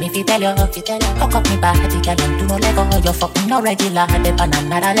gyal, me fi tell you. Hook up me body, gyal, and do no lego. You fucking no regular, dep on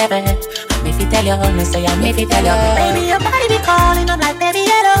another level. Me fi tell you, me say me fi tell you. Baby, your body be calling, I'm like, baby,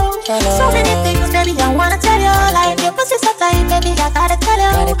 hello. So many things, baby, I wanna tell you. Like your pussy so tight, baby, I gotta tell you.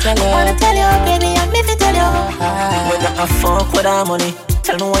 I wanna tell you, baby, and me fi tell you. When I fuck with that money.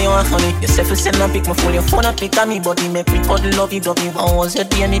 Tell me what you want, honey. You say, send a pic, my phone, your phone a pic of me, body make me cuddle love you, dovey. How was your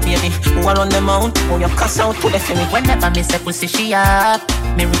day, me baby? Who are on the mount? Who you cuss out to the me? Whenever me say pussy, she up.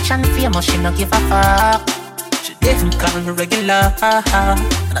 Me rich and famous, she no give a fuck. She didn't call me regular,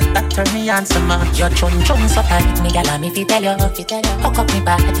 and that turn me on some more. Your chum so tight, me gyal, me fi tell you. Hook up me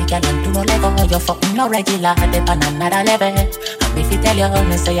body, gyal, and do no lego. You fucking no regular, dep on another level. Me fi tell you,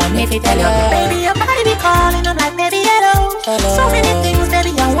 me say me fi tell you. Baby, your body be calling, I'm like, baby, hello. So many things, baby,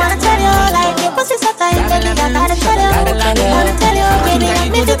 I wanna tell you. Like your pussy so tight, baby, I gotta tell you. I wanna tell you, baby, I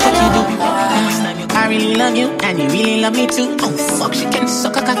me fi tell you. I really love you, and you really love me too. Oh fuck, she can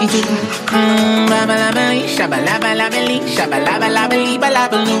suck a cocky too. Ba-ba-la-ba-lee, shabba-la-ba-la-ba-lee,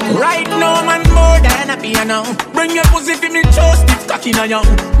 shabba-la-ba-la-ba-lee-ba-la-ba-loo. Right now, man, more than happy, you know. Bring your pussy for me, just stiff cocky now, yo.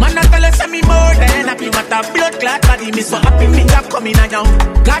 Man, I tell us me more than happy. What a blood clot body, me so happy, me job coming now, yo.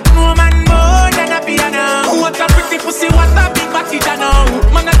 Got no man more than happy, you know. What a pretty pussy, what a big body, you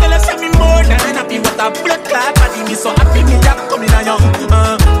know. Man, I tell us me more than happy. What a blood clot body, me so happy, me job coming now, yo.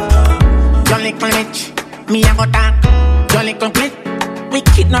 Your little bitch, me a go talk. Your little bitch,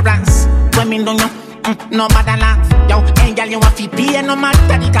 wicked no rants. When me know you, no matter laugh. Yo, hey girl, you a fi pay no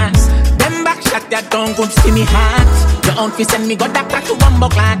matter the cans. Them back shot that don't good see me heart. Your own fi send me go doctor to bumbo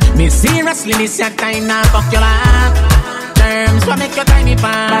clan. Me seriously, this your time now fuck your life. Terms what make your time me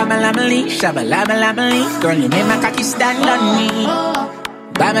fine. Babalabalee, shabalabalabali. Girl, you make my cocky stand on me.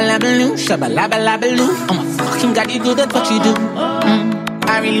 Babalabaloo, shabalabalabalo. I'm a fucking god, you good at what you do.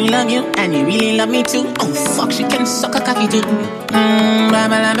 I really love you, and you really love me too. Oh fuck, she can suck a cocky too.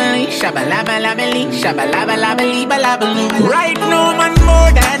 Ba-ba-la-ba-lee, shabba-la-ba-la-ba-lee, shabba-la-ba-la-ba-lee-ba-la-ba-loo. Right now, man,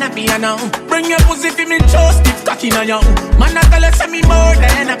 more than a piano. Bring your pussy for me, just keep cocky on you. Man, I tell us me more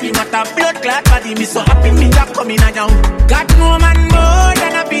than happy. Not a blood clot body, me so happy me that coming on you. Got no man more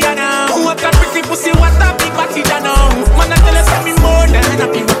than a piano. What a pretty pussy, what a big body, you know. Man, I tell us me more than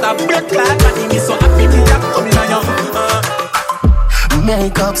happy. Not a blood clot body, me so happy me that coming on you.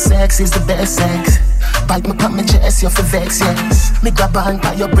 Makeup sex is the best sex. Bite me pop me chest, you for vex, yes. Me grab on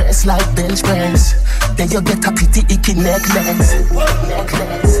by your breast like bench press. Then you get a pretty icky necklace.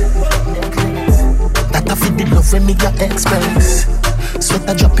 That I feel the love when me your express. Sweat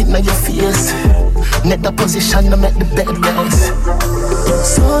a drop in your face. Net the position to make the bed rest.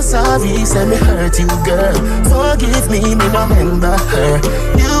 So sorry, say me hurt you, girl. Forgive me, me no remember her.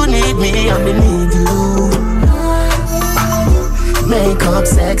 You need me, I need you. Makeup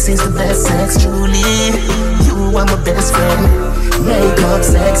sex is the best sex, truly. You are my best friend. Makeup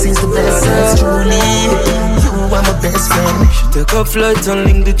sex is the best sex, truly. You are my best friend. She take a flight and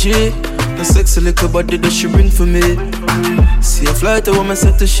link the G. The sexy little body that she bring for me. See a flight, I want me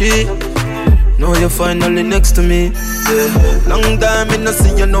set to she. Now you're finally next to me. Yeah. Long time I no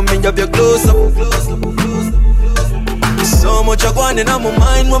see you, know me have your close up. So much I want in my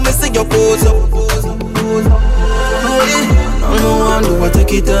mind when me see your pose up. I don't want to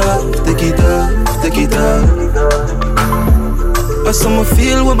take it off, take it off, take it off. I saw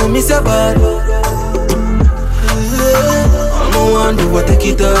feel when I miss your body. I don't want to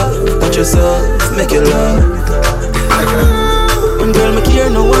take it off, touch yourself, make you love. When girl, me care,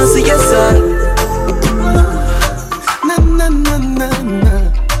 no one see your side. Na na na na na,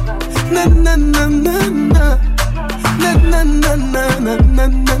 na na na na na, na na na na na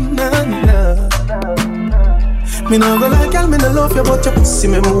na na na. Me no go like girl, me no love you, but your pussy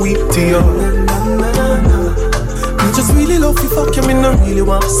make me weak to you. Me just really love you, fuck you, me no really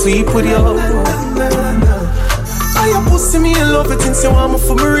want to sleep with you. Oh, your pussy, me in love it since you want me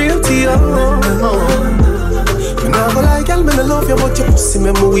for me real to you. Me no go like girl, me no love you, but your pussy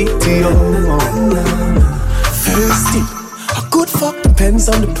make me weak to you. First thing, a good fuck depends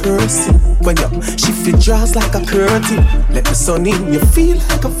on the person. When you shift your jaws like a curtain, let the sun in, you feel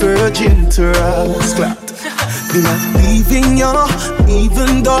like a virgin to us. Me not leaving you,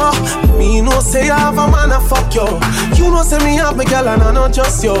 even though me no say I have a man a fuck you. You know say me have me girl and I not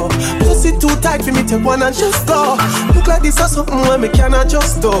just you. Pussy too tight for me take one and just go. Look like this or something where me cannot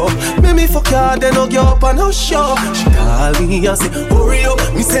just do. Make me fuck you, then I'll get up and I'll show. She call me and say, hurry up.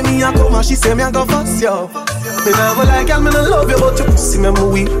 Me say me a come and she say me a go fuss you. Me never like girl, me no love you, but your pussy me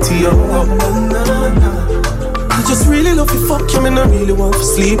weak to you. I just really love you, fuck you, me no really want to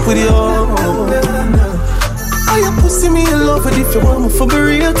sleep with you. Oh, your pussy me in love with if you want me for me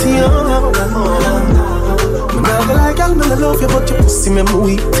real to you. Me never like girl, me no love you, but your pussy me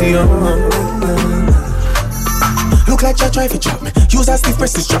weak to you. Look like you try to trap me. Use her stiff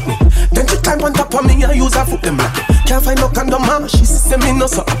breasts to strap me. Then she climb on top of me and use her foot them like me. Can't find no condom, mama. She say me no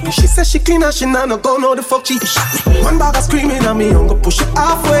so happy. She say she clean and she nah no go. No the fuck she shot me. One bag of screaming at me, I'm gonna push it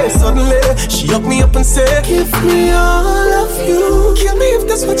halfway. Suddenly she hug me up and say, give me all of you. Kill me if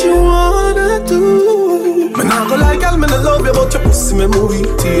that's what you wanna do. Me nah go like girl, me no love you, but your pussy me weak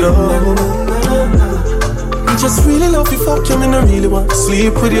to you. I just really love you, fuck you, me no really want to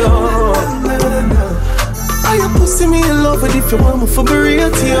sleep with you. Oh, your pussy me in love with if you want me for me real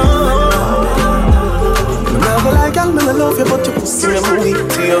to you. Me never like girl, me no love you, but your pussy me weak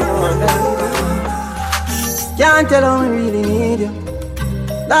to you. Can't tell how me really need you.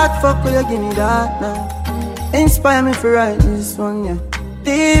 That fuck will you give me that now. Inspire me for write this one, yeah.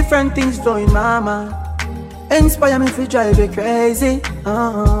 Different things flowing in my mind. Inspire me for drive you crazy,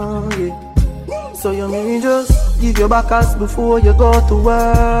 yeah. So you may just give your back ass before you go to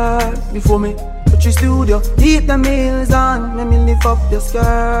work. Before me put your studio, keep the meals on. Let me lift up your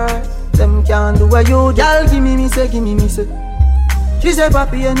skirt. Them can't do what you do. Y'all give me say, give me say. She say,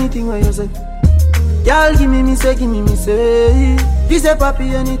 papi, anything what you say. Y'all give me say, give me say. She say,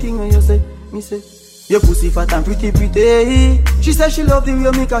 papi, anything what you say. Me say, your pussy fat and pretty. She say she love the way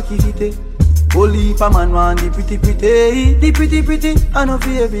you make her kick it. Only if a man want the pretty. I know for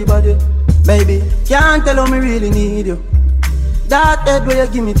everybody. Baby, can't tell how me really need you. That head where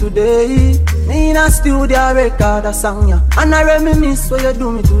you give me today. Me in a studio record a song, yeah. And I reminisce what you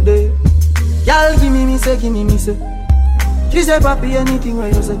do me today. Y'all give me say, give me say. She say, papi, anything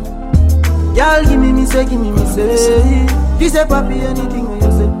what you say. Y'all give me say, give me say. She say, papi, anything what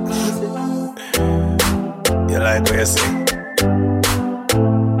you say. You like what you say?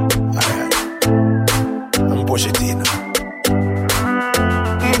 Alright, I'm push it in.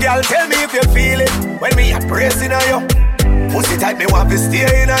 Girl, tell me if you feel it when me a pressing on you. Pussy tight, me want to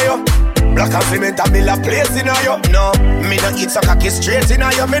stay in on you. Black and cement and me la place in you. No, me no eat so cocky straight in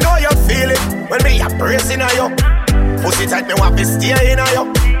you. Me know you feel it when me a brace in you. Pussy tight, me want to stay in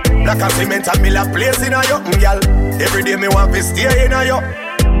you. Black and cement and me la place in you, girl. Every day me want to stay in you.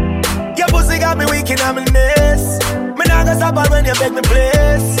 Your pussy got me weak in my knees. Me nah go stop when you beg me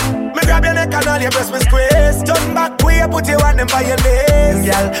place. Me grab your neck and all your breast me squeeze. Turn back way, put you on them by your knees.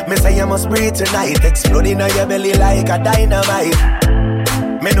 Girl, me say you must breathe tonight. Exploding on your belly like a dynamite.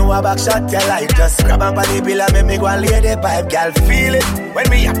 Me know a back shot you like. Just grab on the pillar, make me go and lay the pipe. Girl, feel it when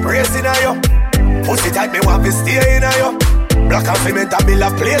me a brace in you. Pussy tight, me want to stay in you. Black and cement and build a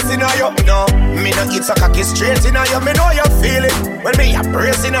place in you. No, me no eat so cocky straight in you. Me know you feel it when me a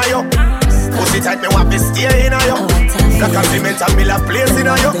brace in you. Pussy tight, me want to stay in you. Black and cement and build a place in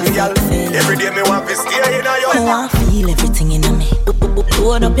you. Girl, every day me want to stay in you. I want to feel everything in me.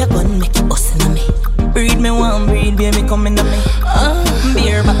 Load up your gun, make it bust in me. Breed me one, breed baby come in me.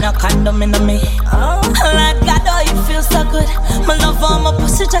 Beer but no condom in me. Like God, oh you feel so good. My love on my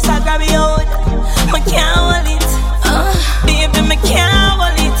pussy just I grab it out. I can't hold it. Baby, me can't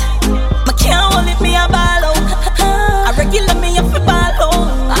hold it. Me can't hold it, me a ball out. I regular me up a ball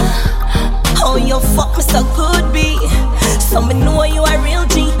out. Oh, you fuck me so good, B. So me know you a real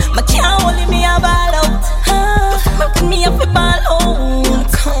G. Me can't hold it, me a ball out. Fuck me up a ball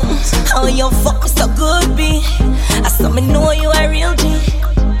out. Oh, you fuck me so good, B. I saw me know you a real G.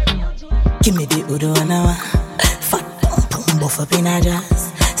 Give me the Udo and I fat pump buff up in a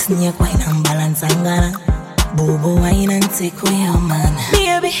jazz. Snake wine and balance and gana. Boo wine and take away your man.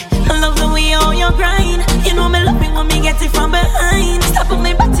 Baby, I love the way how you grind. You know me love it when me get it from behind. Stop on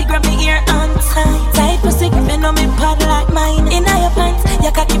my body, grab me ear on tight. Tight pussy gripping on me pad like mine. In your pants,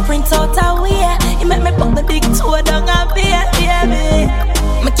 your cocky print out a way. You make me put the big toe down a beer, baby.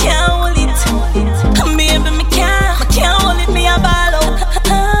 Me can't hold it, baby, me can't hold it, me a ball out.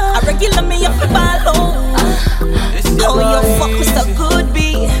 I regular me up a ball out. Oh, you fuck me so good,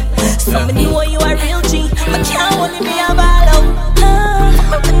 B. So me know you a real G. Me can't hold it, me a ball out.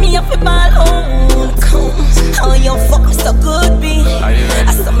 Me up a ball out. Oh, you fuck me so good, B.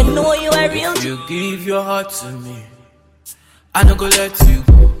 I saw me know you a real G. You give your heart to me, I no go let you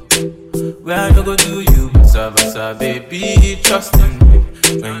go. Where I no go do you, basa baby, trust in me.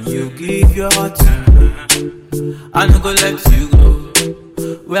 When you give your heart to me, I no go let you go.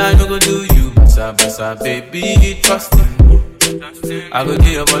 Where I no go do you, basa baby, trust in me. I go do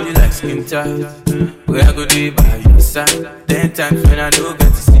your body like skin tight. Where I go do by your side. 10 times when I don't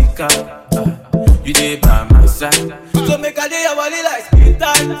get to sneak out, you dey by my side. So make I do your body like skin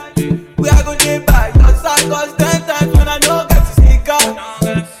tight. Where I go do by your side. Cause 10 times when I don't get to sneak out,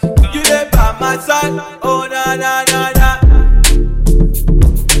 you dey by my side. Oh na na na na.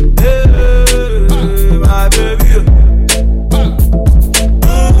 Hey, my baby.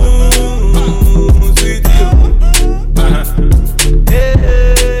 Sweet you. Hey,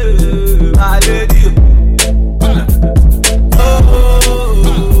 my lady.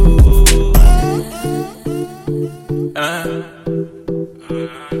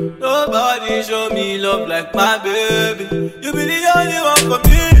 Nobody show me love like my baby. You be the only one for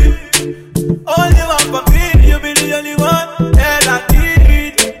me. Only one for me. You be the only one that I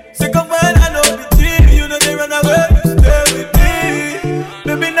need. Second when I know the team. You know they run away, you stay with me.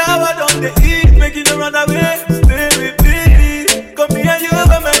 Baby now I don't they eat. Make you don't run away, stay with me. Come here, you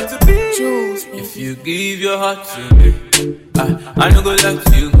were meant to be. If you give your heart to me, I no go let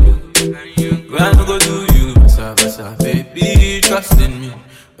you go. When I no go do you, basa baby, trust in me.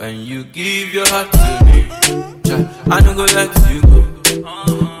 When you give your heart to me, I no go let you go.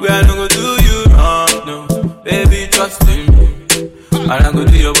 When I no go do you wrong, no, baby, trust in me. And I go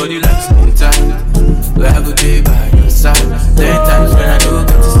do your body like skin tight. Where I go day by your side. 10 times when I don't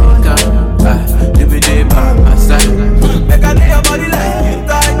get to sneak out, you be there by my side. Make I do your body like skin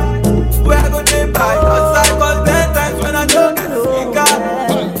tight. Where I go day by your side. Cause 10 times when I don't get to sneak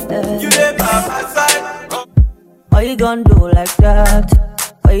out, you there by my side. Why you gon' do like that?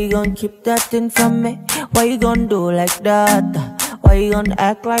 Why you gon' keep that thing from me? Why you gon' do like that? Why you gon'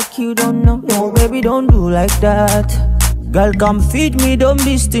 act like you don't know? No, baby, don't do like that. Girl, come feed me, don't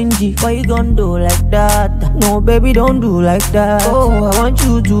be stingy. Why you gon' do like that? No, baby, don't do like that. Oh, I want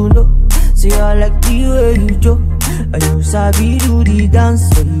you to know. See, I like the way you joke. And you sabi do the dance.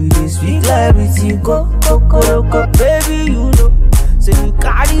 So you just speak like everything. Go, baby, you know. So you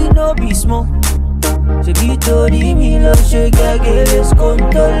carry no be small. She be told me love, she get let's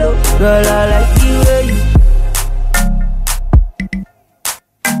control. Girl, I like the way you,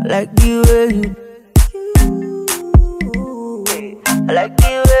 like the way you, I like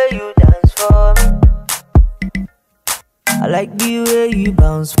the way you dance for me. I like the way you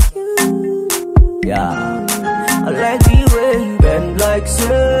bounce for you. Yeah. I like the way you bend like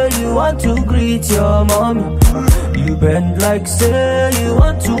say you want to greet your mommy. You bend like say you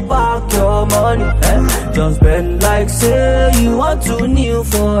want to park your money. Just bend like say you want to kneel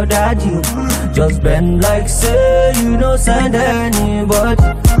for daddy. Just bend like say you don't send anybody.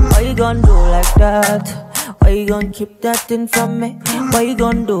 Why you gonna do like that? Why you gonna keep that thing from me? Why you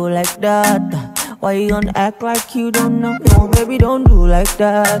gonna do like that? Why you gonna act like you don't know? No, baby, don't do like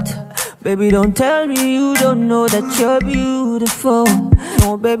that. Baby, don't tell me you don't know that you're beautiful.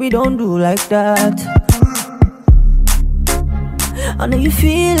 No, baby, don't do like that. I know you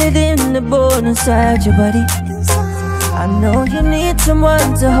feel it in the bone inside your body. I know you need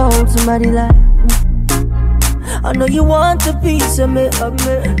someone to hold somebody like me. I know you want a piece of me.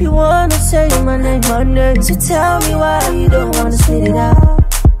 You wanna say my name. So tell me why you don't wanna spit it out.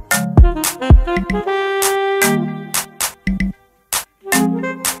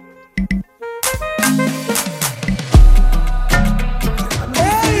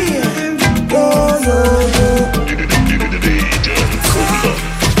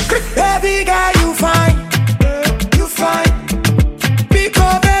 Baby girl, you fine, you fine.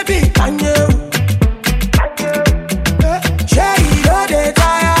 Because baby, can you? Shady, don't they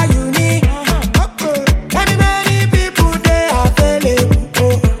tire you need? Many people they are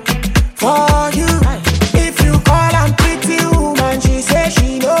available for you. If you call a pretty woman, she say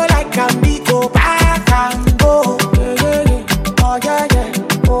she know like a me go back and go. Oh yeah yeah.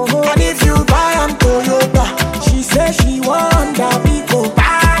 And if you buy a Toyota, she say she want that big go back.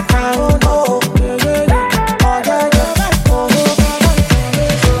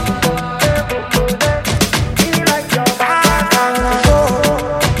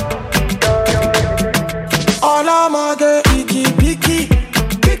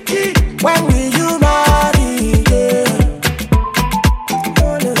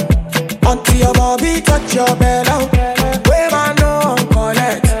 Your belly, where I know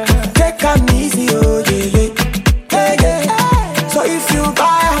collect. Take am easy, oh yeah, yeah. So if you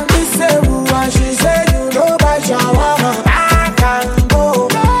buy her, me say who and she say you know buy shawarma, I can go.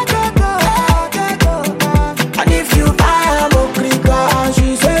 And if you buy her mokrika and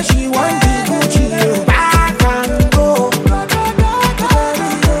she say she want the Gucci, I can go.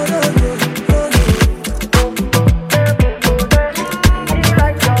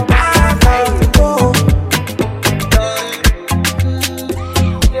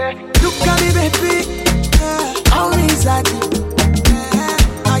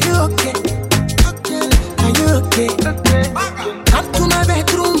 Come to my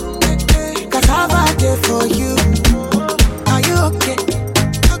bedroom, cause I've a day for you. Are you okay?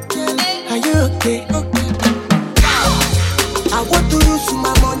 Are you okay? I want to use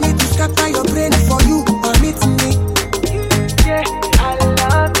my money to scatter your brain for you. Permit me. Yeah, I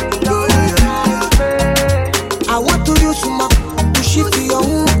love you. I want to use my to shift your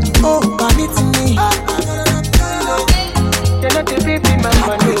womb. Oh, permit me. You're not the baby, my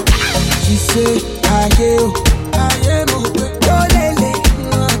money. She say, I am.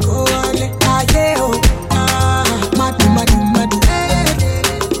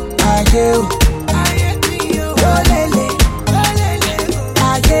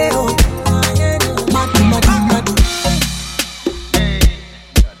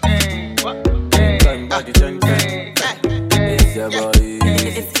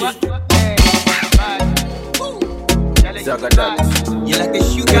 You like the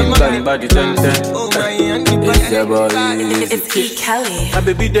sugar mama. Oh my, it's your boy. It's Kid Kelly. My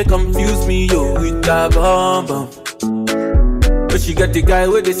baby they confuse me yo with that bomb bomb. But she got the guy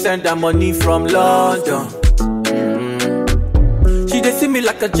where they send her money from London. She they see me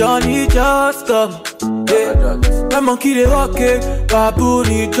like a Johnny just come. Yeah. My monkey they walk it, baboon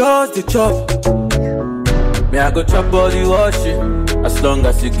he just the chop. Me I go chop all the washing, as long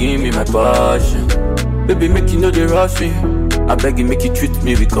as you give me my passion. Baby make you know they rush me, I beg you make you treat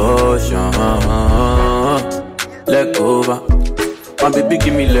me with caution. Leg over, my baby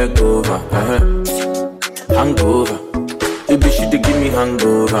give me leg over. Hangover, baby she dey give me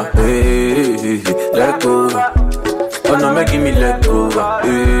hangover. Hey, leg over, oh no make give me leg over.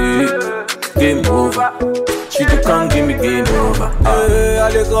 Hey, game over. She dey come give me game over. Hey,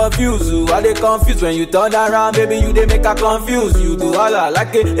 I dey confuse you, I dey confused when you turn around, baby you dey make her confuse. You do all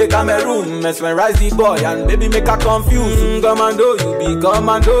like a Cameroon, mesmerize the boy and baby make her confuse. Commando, you be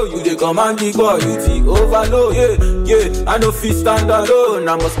commando, you dey command the boy, you the overload. Yeah, I no fit stand alone,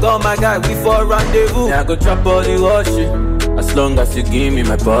 I must call my guy, we for rendezvous. Yeah, I go chop all the washing, as long as you give me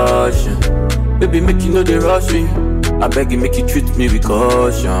my passion. Baby make you know they rush me, I beg you make you treat me with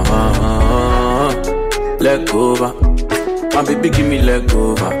caution. Leg over, my baby give me leg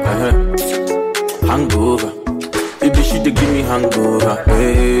over. hangover. Baby, she dey give me hangover.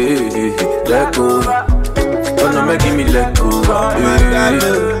 Hey, let go. Oh no, give me let go. Hey,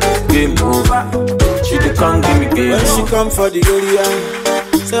 game over. She dey come give me game. When she come for the area,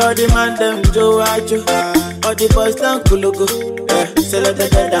 say all the man them Joe Ajo, all the boys down Kulugo. Say let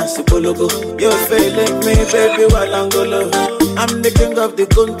them dance to Kulugo. You feeling me, baby, while I'm golo. I'm the king of the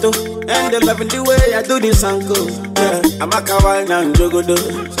Kunto, and they loving the way I do this uncle. I'm a kawaii now, Jogodo.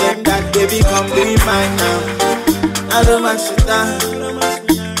 Say that baby, come be mine now. I don't mind shit down.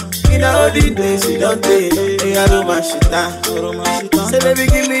 In all the days you don't take, I don't mind shit down. Say baby,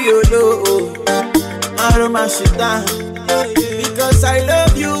 give me your love. I don't mind shit down. Because I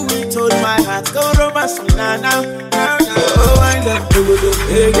love you with all my heart. Go romance me now. Oh, I love you,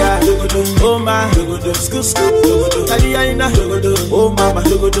 hey yeah, oh my, school, Kaliaina, oh mama,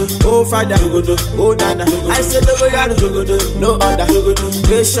 oh father, oh nana. I said no other,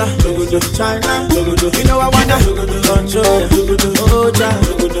 Asia, China, you know I wanna control, oh ja,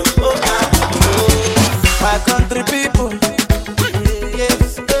 my country people,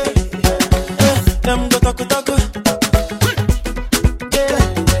 yes, them go talk,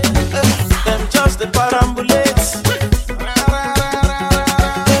 them just the parambulates.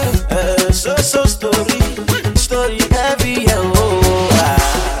 So story heavy, oh.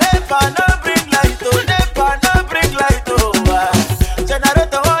 Never no bring light, oh.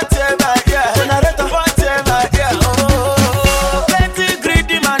 Generator whatever, yeah. Oh. Plenty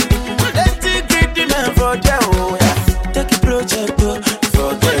greedy man for them, oh yeah. Take a project, oh.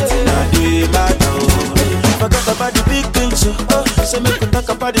 Forget it, now do it bad, oh. Forget about the big things, oh. So make we talk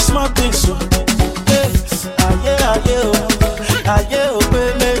about the small things, oh.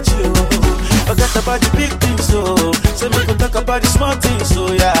 Forget about the big things, so we can talk about the small things,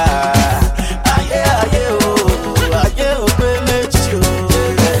 so yeah. We let you.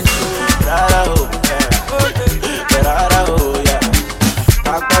 Rara, yeah.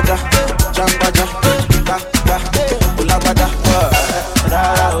 Bagbaja, Jambaja, Ulabada,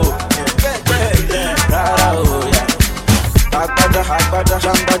 Rara, yeah. Bagbaja,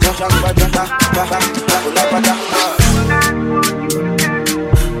 Jambaja, Ulabada.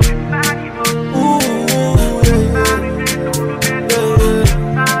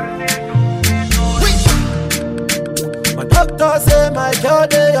 Doctor say my girl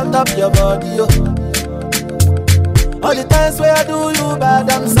day on top your body, yo. All the times where I do you bad,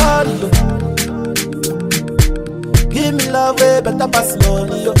 I'm sorry, yo. Give me love way better pass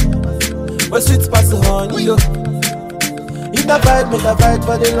money, yo. Where sweet pass the honey, yo. If I fight, make a fight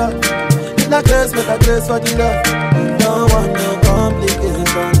for the love. If I grace, make a grace for the love. Don't want no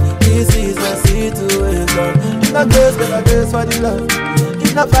complication. This is my situation. If I grace, make a grace for the love.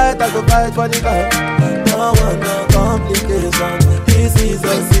 If I fight, I go fight for the love. Don't want no complication. This is a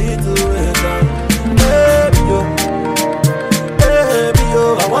situation. Baby, yo,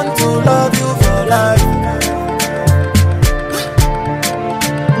 I want to love you for life.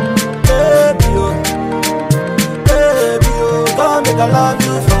 Baby, yo, come make I love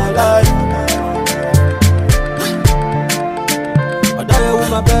you for life. But I am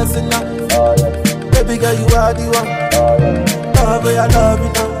my person now. Baby girl, you are the one. Love where I love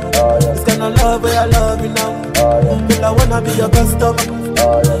you now. This kind of love where I love you now. Girl, I wanna be your customer.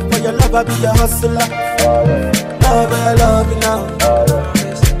 For your love, I be your hustler. Love where I love you now.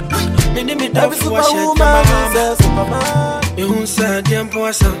 Every superwoman is a superman. You say tiempo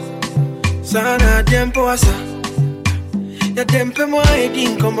asa, sana tiempo asa. Ya tempe mo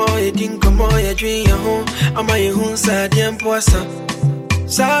edin como ya dream ya home. Ama you say tiempo asa,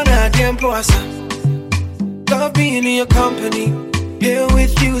 sana tiempo asa. Love being in your company. Here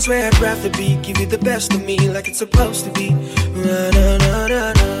with you is where I'd rather be. Give you the best of me like it's supposed to be.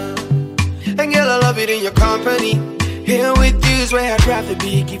 And girl, I love it in your company. Here with you is where I'd rather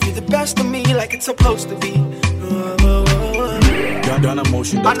be. Give you the best of me like it's supposed to be.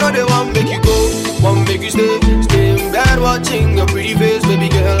 I know they won't make you go, won't make you stay in bed watching your pretty face. Baby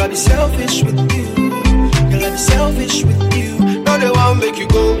girl, I'll be selfish with you. Girl, I'll be selfish with you. No, they won't make you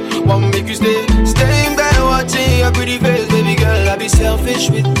go, won't make you stay in bed watching your pretty face. Baby girl, I'll be selfish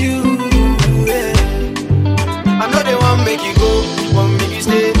with you, yeah. I know they won't make you go, won't make you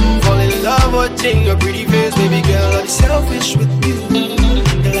stay. Fall in love watching your pretty face. Baby girl, I'll be selfish with you.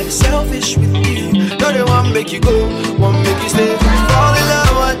 Girl, I'll be selfish with you. No, they won't make you go, won't make you stay. Fall in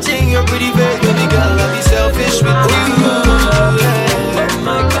love watching your pretty face. Baby girl, I'll be selfish with you, yeah. Oh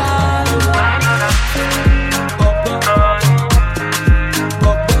my God.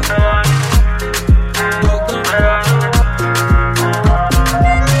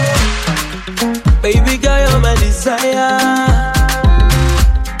 Baby girl, you're my desire.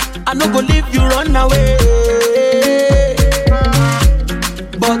 I no go leave you run away.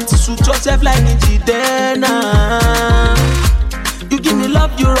 yourself like Njidena. You give me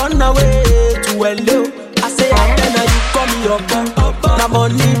love, you run away to hello. I say Abena, you call me your bum. Na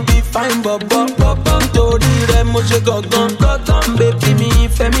money be fine, bubba. Nítorí rẹ̀ mo ṣe gangan. Baby mi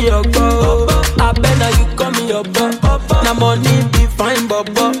fẹ́ mi ọgbọ́. Abena, you call me your bum. Na money be fine,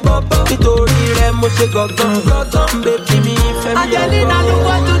 bubba. Nítorí rẹ̀ mo ṣe gangan. Baby mi fẹ́ mi ọgbọ́. Angelina, look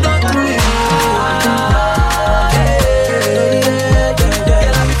what you done to me.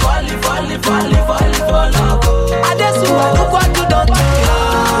 Girl, I be falling for love. I just look what you done to me.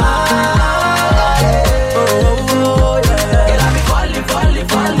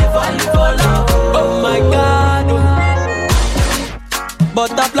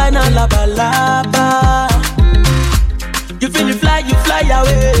 Butterfly na laba laba. You feel you fly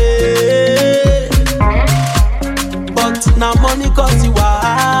away. But now money cause you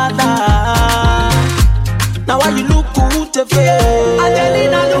wahala. Now why you look good to face?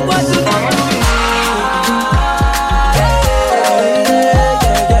 Angelina, look what you done to me.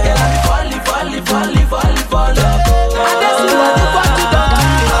 Girl, I be falling for love. I just look what you done to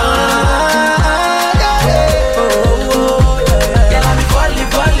me. Girl, I be falling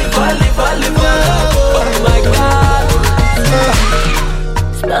for love. Oh my God.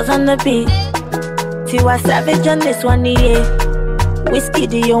 Spells on the beat. Tiwa Savage on this one, yeah. Whiskey,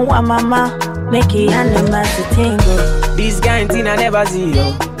 do you want mama? Make it animals to tingle. This kind thing I never see,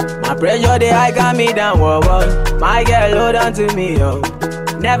 yo. My pressure, they high got me down, whoa, whoa. My girl, hold on to me, yo.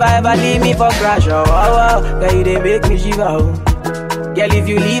 Never ever leave me for crash, oh, oh, oh. Girl, you they make me shiver, oh. Girl, if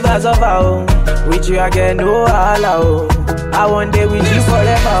you leave us over, oh. With you, I get no allow, oh. I want day with you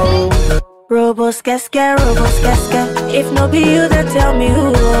forever, oh. Robos casca. If no be you, then tell me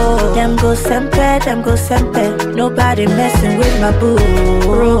who. Them go sempe. Nobody messing with my boo.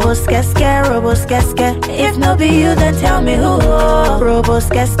 Robos casca. If no be you, then tell me who. Robos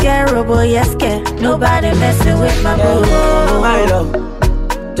casca, nobody messing with my boo. My love,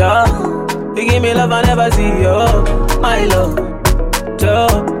 Joe, you give me love I never see, yo. My love, Joe,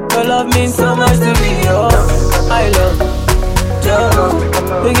 your love means so much to me, yo. My love, Joe,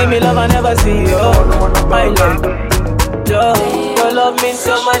 you give me love I never see, yo. My love, Joe, your love means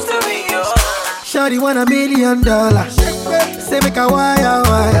so much to me, yo. Shawty want $1 million. Say make a wire.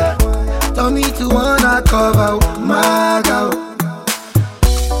 Tell me to wanna cover my girl.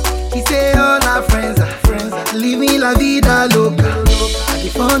 He say all our friends are living la vida loca.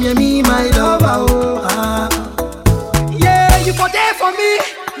 California, me my lover, oh. Yeah, you for there for me.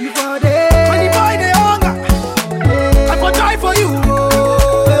 You for there. When the boy they hunger, I for die for you, oh.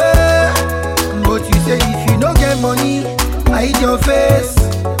 But you say if you no get money, hide your face.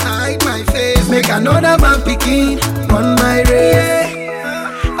 Hide my face. Make another man picking on my race.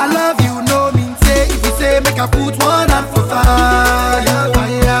 I love you, no mean say. If you say make I put one up for fire,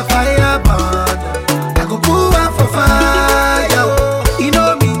 fire burn. I go put one for fire. You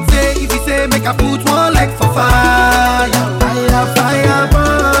know mean say. If you say make I put one like for fire, fire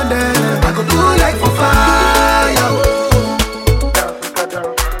burn. I go do like for fire.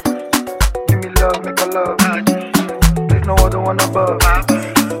 Give me love, make a love. There's no other one above.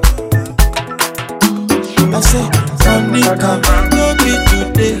 I say, from the camp, no be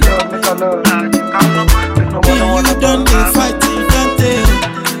today. You done the fighting, don't they?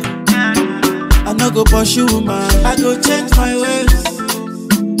 I no go pursue man, I go change my ways.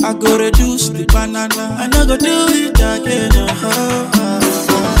 I go reduce the banana, I no go do it again.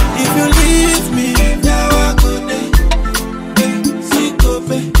 If you leave me, now I go there. See go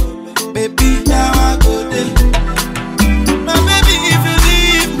baby, now I go there. My baby, if you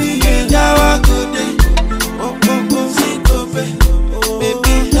leave me, now I go there.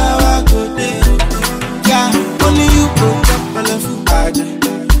 Baby, now I go there. Yeah, only you go jump my left foot,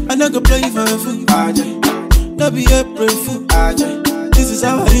 I no go play for a fool, no be April fool, this is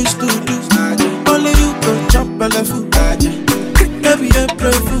how I used to do, only you go jump my left foot, no be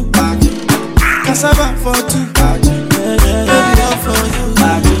April fool, cassava for two, baby, all for you.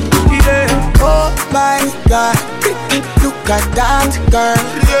 Oh my God, look at that girl,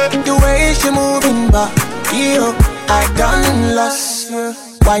 the way she moving back, yo, I done lost.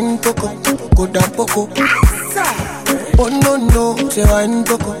 Wine poco, go down poco. Oh no, say wine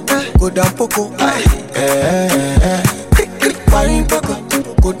poco, go down poco. Wine poco,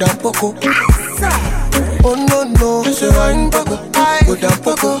 go down poco. Oh no, say wine poco, go down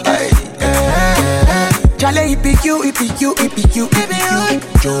poco. Chale, it you,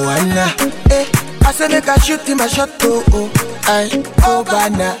 Joanna. I say make a shoot in my shot, oh,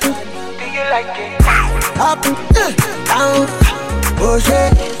 banana. Do you like it? Up, down, push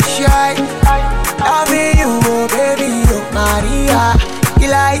it, shine. Loving you, oh baby, oh Maria. You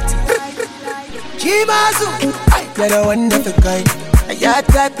light, Chimazu, you're a wonderful guy. Your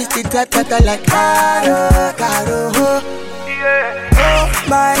type is the type that I like. Caro. Oh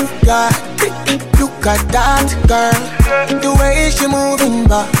my God, look at that girl. The way she moving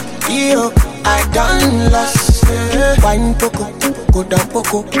back, yo, I done lost. Wine poco, go down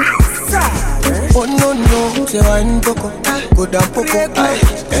poco. Oh no, say wine poco, go down poco.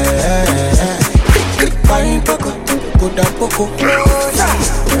 Wine poco, go down poco.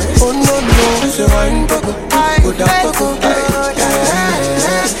 Oh no, say wine poco, go down poco.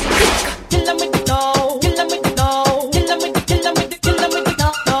 Kill 'em with the dough, kill 'em with the dough, kill 'em with the, kill 'em with the, kill 'em with the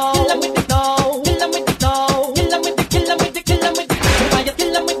dough, kill 'em with the dough, kill 'em with the dough, kill 'em with the, kill 'em with the, kill 'em with the. Me why you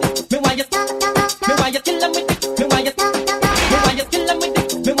kill 'em with the, me why you kill 'em with the, me why you kill 'em with the, me why you kill 'em with the,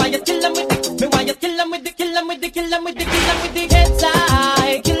 me why you kill 'em with the, me why you kill 'em with the, kill 'em with the, kill 'em with the, kill 'em with the. Heads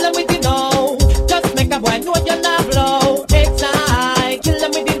high, kill 'em with the no. Just make a boy know you're not blow. Heads high, kill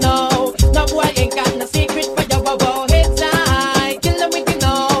 'em with the no. No boy ain't got no secret for your wow. Heads high, kill 'em with the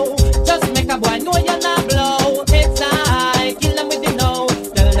no. Just make a boy know you're not blow. Heads high, kill 'em with the no.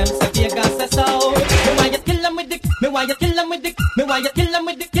 Tell them say Vegas say so. Me why you kill 'em with the, me why you kill 'em with the, me why you kill 'em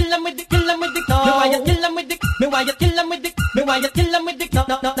with the, kill 'em with the, kill 'em with the no. Me why you kill 'em with the, me why you kill 'em with the, me why you kill 'em with the no.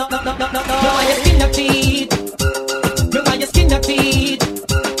 Me why you skin your teeth, me why you skin your teeth,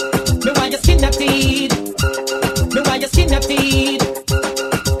 me why you skin your teeth, me why you skin your teeth,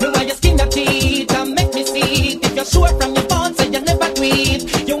 me why you skin your teeth and make me see it. If you're sure from your bones, say you never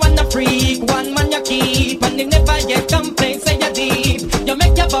tweet. You wanna freak, one man you keep, and you never yet complain, say you deep. You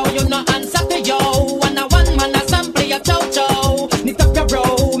make your bow, you no answer to yo. One man a sample your chow. Knit up your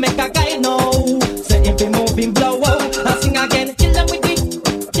row, make a guy know. Say if he moving blow, I sing again. Kill 'em with it,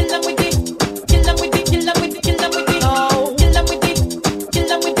 kill 'em with it, kill 'em with it, kill 'em with it, kill 'em with it. No, kill 'em with it,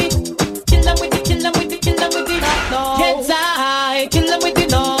 kill 'em with it, kill 'em with it, kill 'em with it, kill 'em with it. No, heads high, kill 'em with it.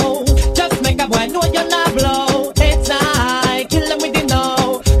 No, just make a boy know you're not blow. Heads high, kill 'em with it.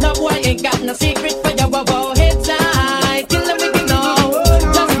 No, no boy ain't got no secret for your wow. Heads high, kill 'em with it. No,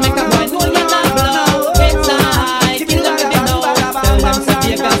 just make a boy know you're not blow. Heads high, kill 'em with it. No, tell them say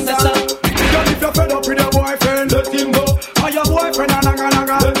Vegas say so. If you're fed up with your boyfriend, let him go. Or your boyfriend a naga,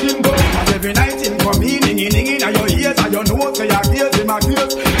 let him go. And every night him come in, ning in your ears, and you know say your ears him a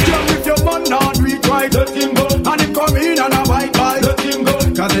ears. Just if your man not do it right, let him go. And him come in and a bite, let him go.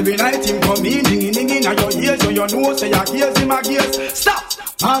 Cause every night him come in, ning in your ears, so you know say your ears him a ears. Stop!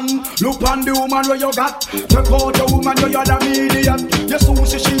 And look on the woman where you got. Check out the woman where you're the median. You soon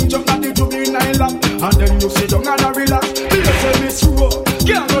see she jump at the juvenile lap. And then you sit down and a relax. Here say me slow,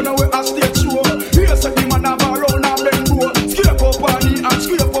 can't run away a stage show. Here say the man have a round and bend low. Scrape up on knee and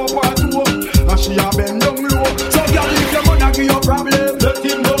scrape up on toe. And she a bend down low. So girl, if your man a give you problem, let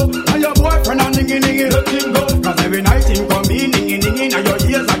him go. And your boyfriend a ning, let him go. Cause every night him come in, ning and your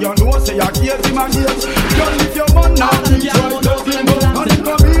ears, and you know say your ears him a ears. Girl, if your man not think right, let him go. And him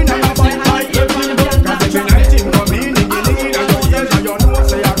come in and a bite like let him go. Cause every night him come in, ning and your ears, and you know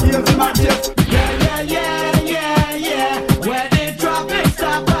say your ears him a ears. Yeah. Where the traffic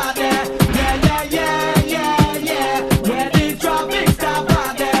stop out there. Yeah. Where the traffic stop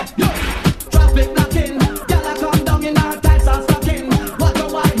out there. Traffic blocking, gyal a come down in our tights and stocking. What a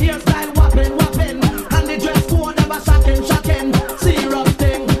white hairstyle, whopping, and the dress code never shocking. Serious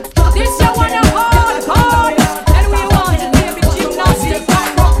thing. This you wanna hold, and we want to baby gymnastics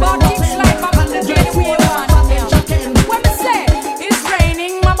and rock bodies like a hundred and we want. When I say it's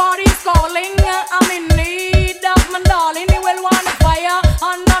raining, my body's calling. I'm in need of my darling. He will want a fire,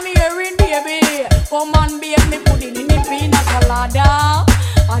 and I'm hearing baby. Come on, baby, me put it in the pina colada.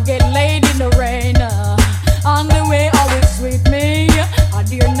 I get laid in the rain, and the way always sweet me, I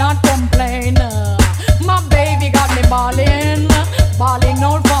dare not complain. My baby got me balling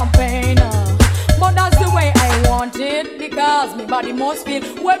out from pain. But that's the way I want it, because my body must feel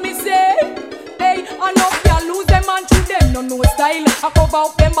when me say, hey, I know y'all lose them and to them no style. I cover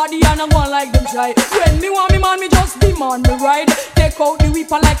up them body and I go like them shy. When me want me man, me just demand me ride. Take out the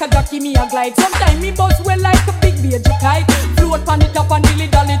whip and like a jockey, me a glide. Sometimes me buzz well like a big beige kite. Float pan it up and dilly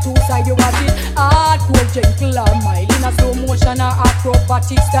dally two side. You got it hardcore, gentle or mild. In a slow motion or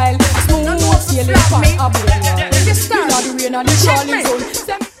acrobatic style. Smooth sailing past a bullet. Start the rain and the crawling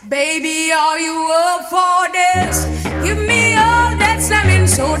zone. Baby, are you up for this? Give me all that slamming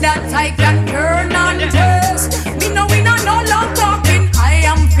so that I can turn and taste. Me know we not no long talking. I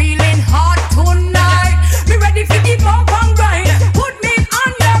am feeling hot tonight. Me ready for the bump and grind. Put me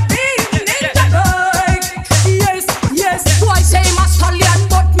on your feet, ninja boy. Yes. Boy say I'm a stallion,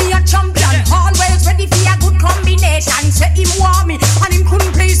 but me a champion. Always ready for a good combination. Say him want me and him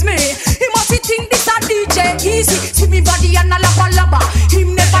couldn't please me. He must think this a DJ easy. See me body and a lava.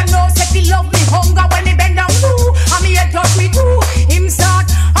 Him never know say he love me hunger.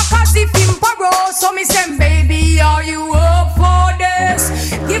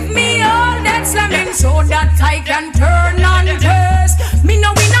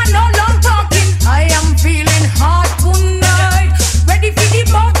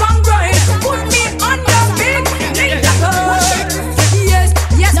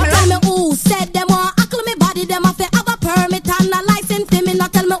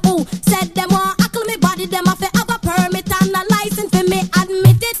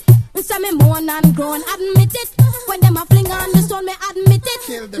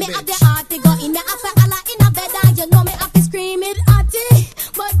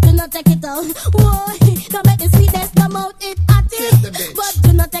 not take it out. Whoa, don't make the sweetness come out, it hot it. But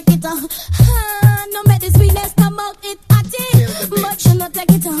do not take it out. Don't make the sweetness come out, it hot it. But do not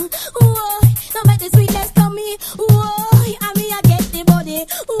take it out. Whoa, don't make the sweetness come in. Whoa, I mean I get the body.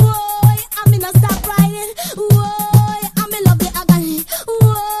 Whoa, I mean I stop riding. Whoa, I mean love the agony.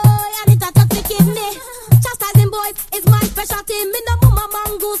 Whoa, and it a touch the kidney. Chastising boys is my specialty. Me no mama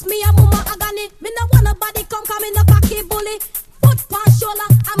mongoose, me a mama agony. Me no want nobody come in the cocky bully. Put pan shoulder,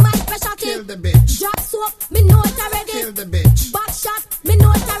 I my specialty. Kill the bitch. Drop soap, me know it already. Kill the bitch. Back shot, me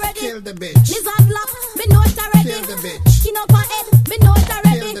know it already. Kill the bitch. Lizard lock, me know it already. Kill the bitch. Skin up her head, me know it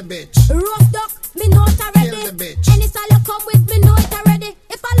already. Kill the bitch. Rough duck, me know it already. Kill the bitch. Any style you come with, me know it already.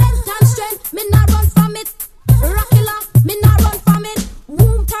 If I length and strength, me not run from it. Rockilla, me not run from it.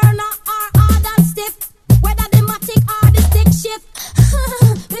 Womb turner or hard and stiff. Whether the matic or the stick shift.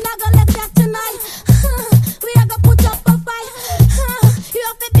 We not gonna let that tonight. We are gonna put up a fight. You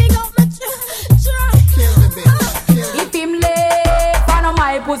have to dig out my try. If him late, fan of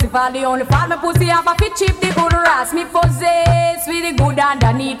my pussy fall the only fall my pussy have a fit chip the good ras me possess with the good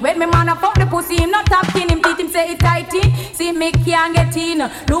underneath. When me man a fuck the pussy him not tap in him teeth him say it tight in. See me can't get in.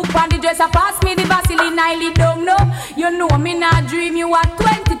 Look on the dresser pass me the Vaseline I lead down no. You know me not dream you at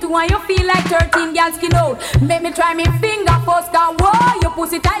 22 and you feel like 13 girls skin out. Make me try me finger first cause whoa your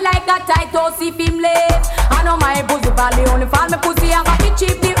pussy tight like a tight toast if him late. I know my pussy fall the only fall my pussy have a fit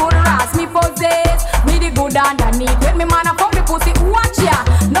chip the good ras me possess with the good underneath. When me man a fuck the pussy watch ya.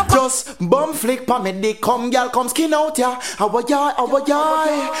 No just bum flick pa me dick, come girl, come skin out ya. How ya,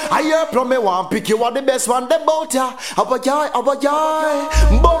 I hear from me one pick you are the best one the bout ya. How ya,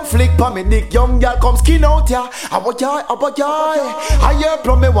 bum flick pa me dick, young girl, come skin out ya. How ya, I hear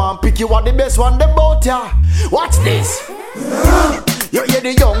from me one pick you are the best one the bout ya. Watch this. You hear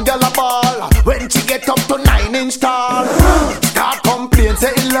the young girl a ball when she get up to 9-inch tall. Start complain,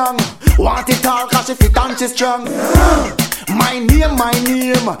 say it long. Want it all cause she fit and she strong. My name,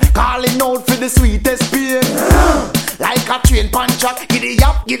 calling out for the sweetest pain. Like a train pan track, giddy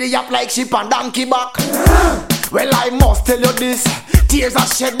up like sheep and donkey back. Well, I must tell you this, tears are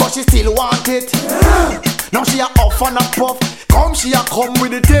shed but she still want it. Now she a off and a puff, come she a come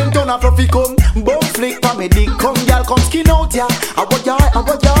with the 10 ton of fluffy come. Bum flick pa me dick, come girl, come skin out ya.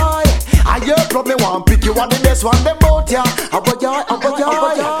 I hear from me one pick you are the best one them bout ya.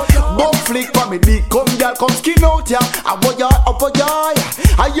 Bum flick pa me dick, come girl, come skin out ya.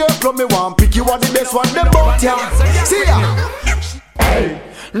 I hear from me one pick you are the best one them bout ya. See ya. Hey,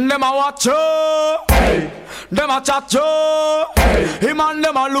 them a watch you. Hey, them a chat you. Hey, him and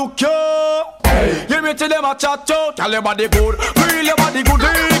them a look you. Hey, give me to them a chat you. Tell your body good, feel your body good.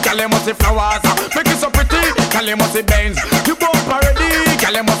 Tell them must see flowers, make it so pretty. Tell them must see Benz, you both already.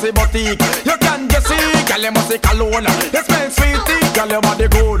 Tell them must see boutique, you can just see. Tell them must see cologne, you smell sweetie. Tell your body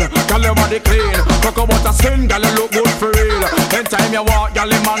good, tell your body clean. Talk about the skin, tell you look good for real. Anytime you walk, tell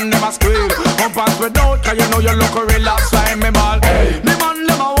them man them a squeal. Come pass without, cause you know you look relaxed like me ball. The man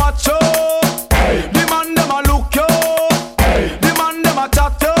them a watch you, the man them a look you, the man them a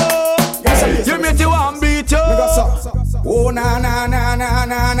chat you. You meet you and beat you. Oh na na na na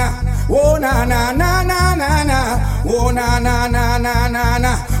na na. Oh na na na na na na. Oh na na na na na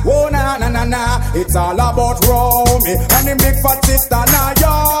na. Oh na na na na. It's all about Romy and the big fat sister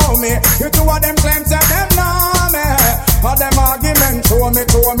Naomi. You two of them claims that them know me. All them arguments show me.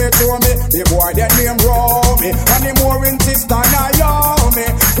 The boy that name Romy and the more in sister Naomi.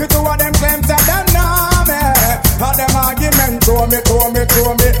 You two of them claims that them know me. All them arguments show me.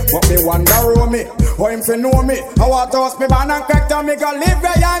 But me wonder Romy, how him fi know me? How I toss me ban and crack to me go live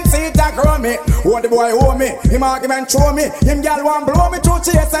where and see it a grow me. Oh the boy owe me, him argument show me. Him girl want blow me through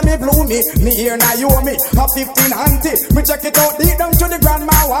chase and me blew me. Me here now you owe me, a 15 auntie. Me check it out deep down to the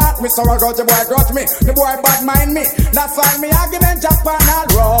grandma what. Me so I got the boy grudge me, the boy bad mind me. That's why me argument Japan all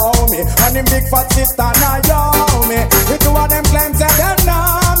row me. And him big fat sister now yo me. The two of them claims that them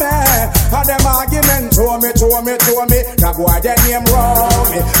know me. And them argument show me. That boy their name row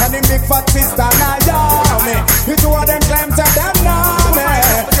me. And him big fat sister now yo me. The two of them claims that them know me.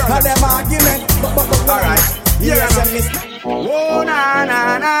 And them argument. Alright, yes and miss. Oh na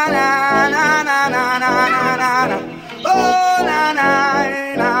na na na na na na na na. Oh na na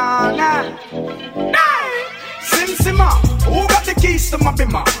na. Sim who got the keys to my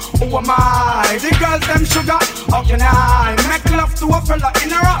bimmer? Who am I? The girls them sugar. How can I make love to a fella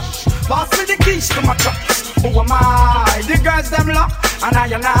in a rush? Pass me the keys to my trucks. Who am I? The girls them lock. And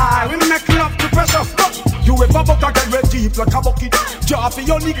I we make love to pressure. You ever buck a girl with deep like a bucket? Draw for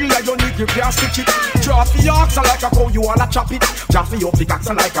your niggle like your niggle can't stitch it. Draw for your oxen like a cow, you wanna chop it. Draw for your pickaxe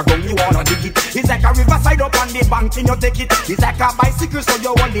like a gun, you wanna dig it. It's like a riverside up on the bank and you take it. It's like a bicycle so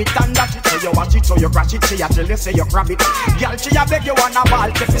you hold it and dash it. So you watch it, so you crash it. She a tell you say you grab it. Girl, she a beg you wanna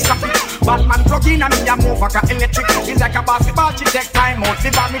ball, take it, stop it. Batman plug in and me a move like a electric. It's like a basketball, she take time out, she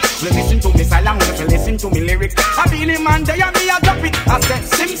vomit. Listen to me silent, listen to me lyrics. I feel him and they and me a drop it. I said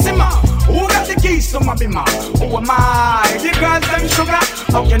sim simma, who got the keys to my bimmer? Who am I? The girls them sugar.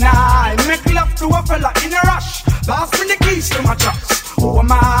 How can I make love to a fella in a rush? Pass me the keys to my trucks. Who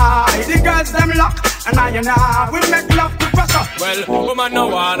am I? The girls them lock, and I will make love to pressure. Well, woman no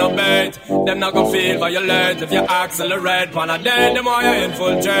wanna bait. Them not gon' feel violent if you accelerate. Pan a day, the more you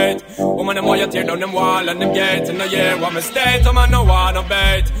infiltrate. Woman, the more you tear down them wall and them gates. In the year, what mistake? Woman no wanna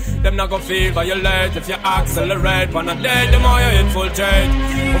bait. Them not gon' feel violent if you accelerate. Pan a day, the more you infiltrate.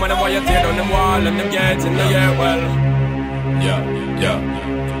 Woman, the more you tear down them wall and them gates. In the year, well, yeah.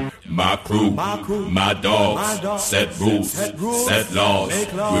 My crew, my dogs, set rules, set laws.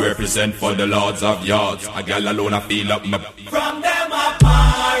 We represent for the lords of yards. A gal alone, I feel up my. From them a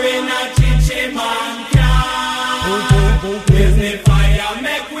par in a chichi man can. Give me fire,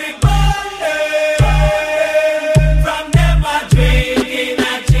 make we burn it. From them a drink in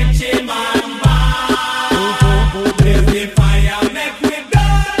a chichi man bar. Give me fire, make we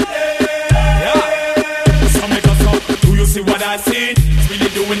burn it. So make us up, do you see what I see? Really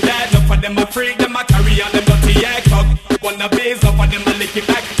doing that, enough of them a freak, them a carry on them dirty act. Wanna base up, and them a lick it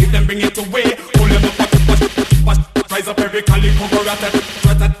back. If them bring it away, hold them up, rise up every calico, go rat.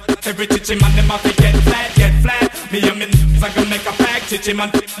 Every chichi man, them a fi get flat. Me and me I gonna make a pack, chichi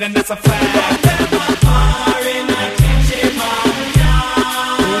man, then that's a fact. Them a par in a chichi man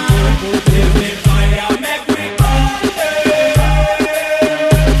can. Give me fire, make we burn it.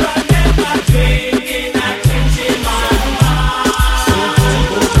 From them a drink in a chichi man bar.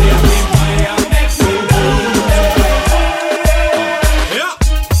 Give me fire, make we burn it. Yeah.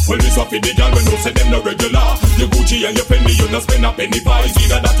 Well, this up in the gal when no say them no regular. Your Gucci and your Fendi, you no spend a penny for. It's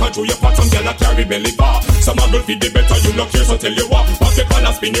either that or through your pot, some gal that carry belly bar. Some a girl feed the better, you no care, so tell you what. Pop your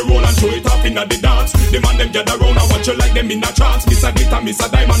collar, spin your roll and show it off inna the dance. The man them gather round and watch you like them in a trance. Miss a glitter, miss a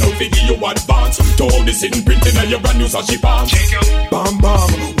diamond, out figure you advance. To hold the sitting printing and your brand new sashi pants. Bam bam,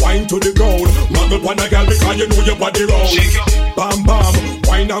 wine to the ground. Muggle pon a gal because you know your body round. Bam bam,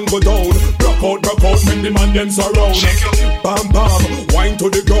 wine and go down. Rock out, make the man them surround. Bam bam, wine to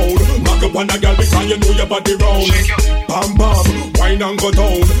the ground. Muggle pon a gal because you know your body round. Bam bam, wine and go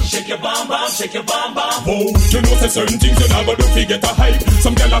down. Shake your bam bam, shake your bam bam. Oh, you know say certain things you never do fi get a hype.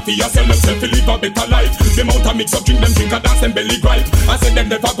 Some gal a fi a sell themself to live a better life. Them out a mix up drink, them drink a dance, them belly gripe. I said them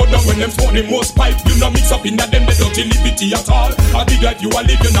never go down when them smoke the most pipe. You no mix up inna them, they don't liberty at all. A big life you a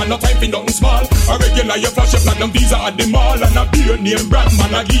live, you no time for nothing small. A regular you flash your platinum visa at the mall. And a beer name brand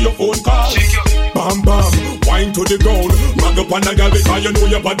man a give your phone call. Bam bam, wine to the ground. Mag up on a gal because you know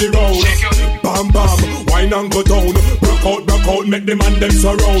your body round. Bam bam, wine and go down. Rock out, make the man them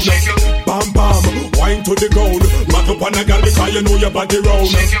surround. Bam bam, wine to the ground. Mag up on a gal because you know your body round.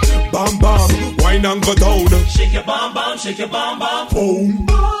 Bam bam, wine and go down. Shake your bam bam, shake your bam bam. Boom.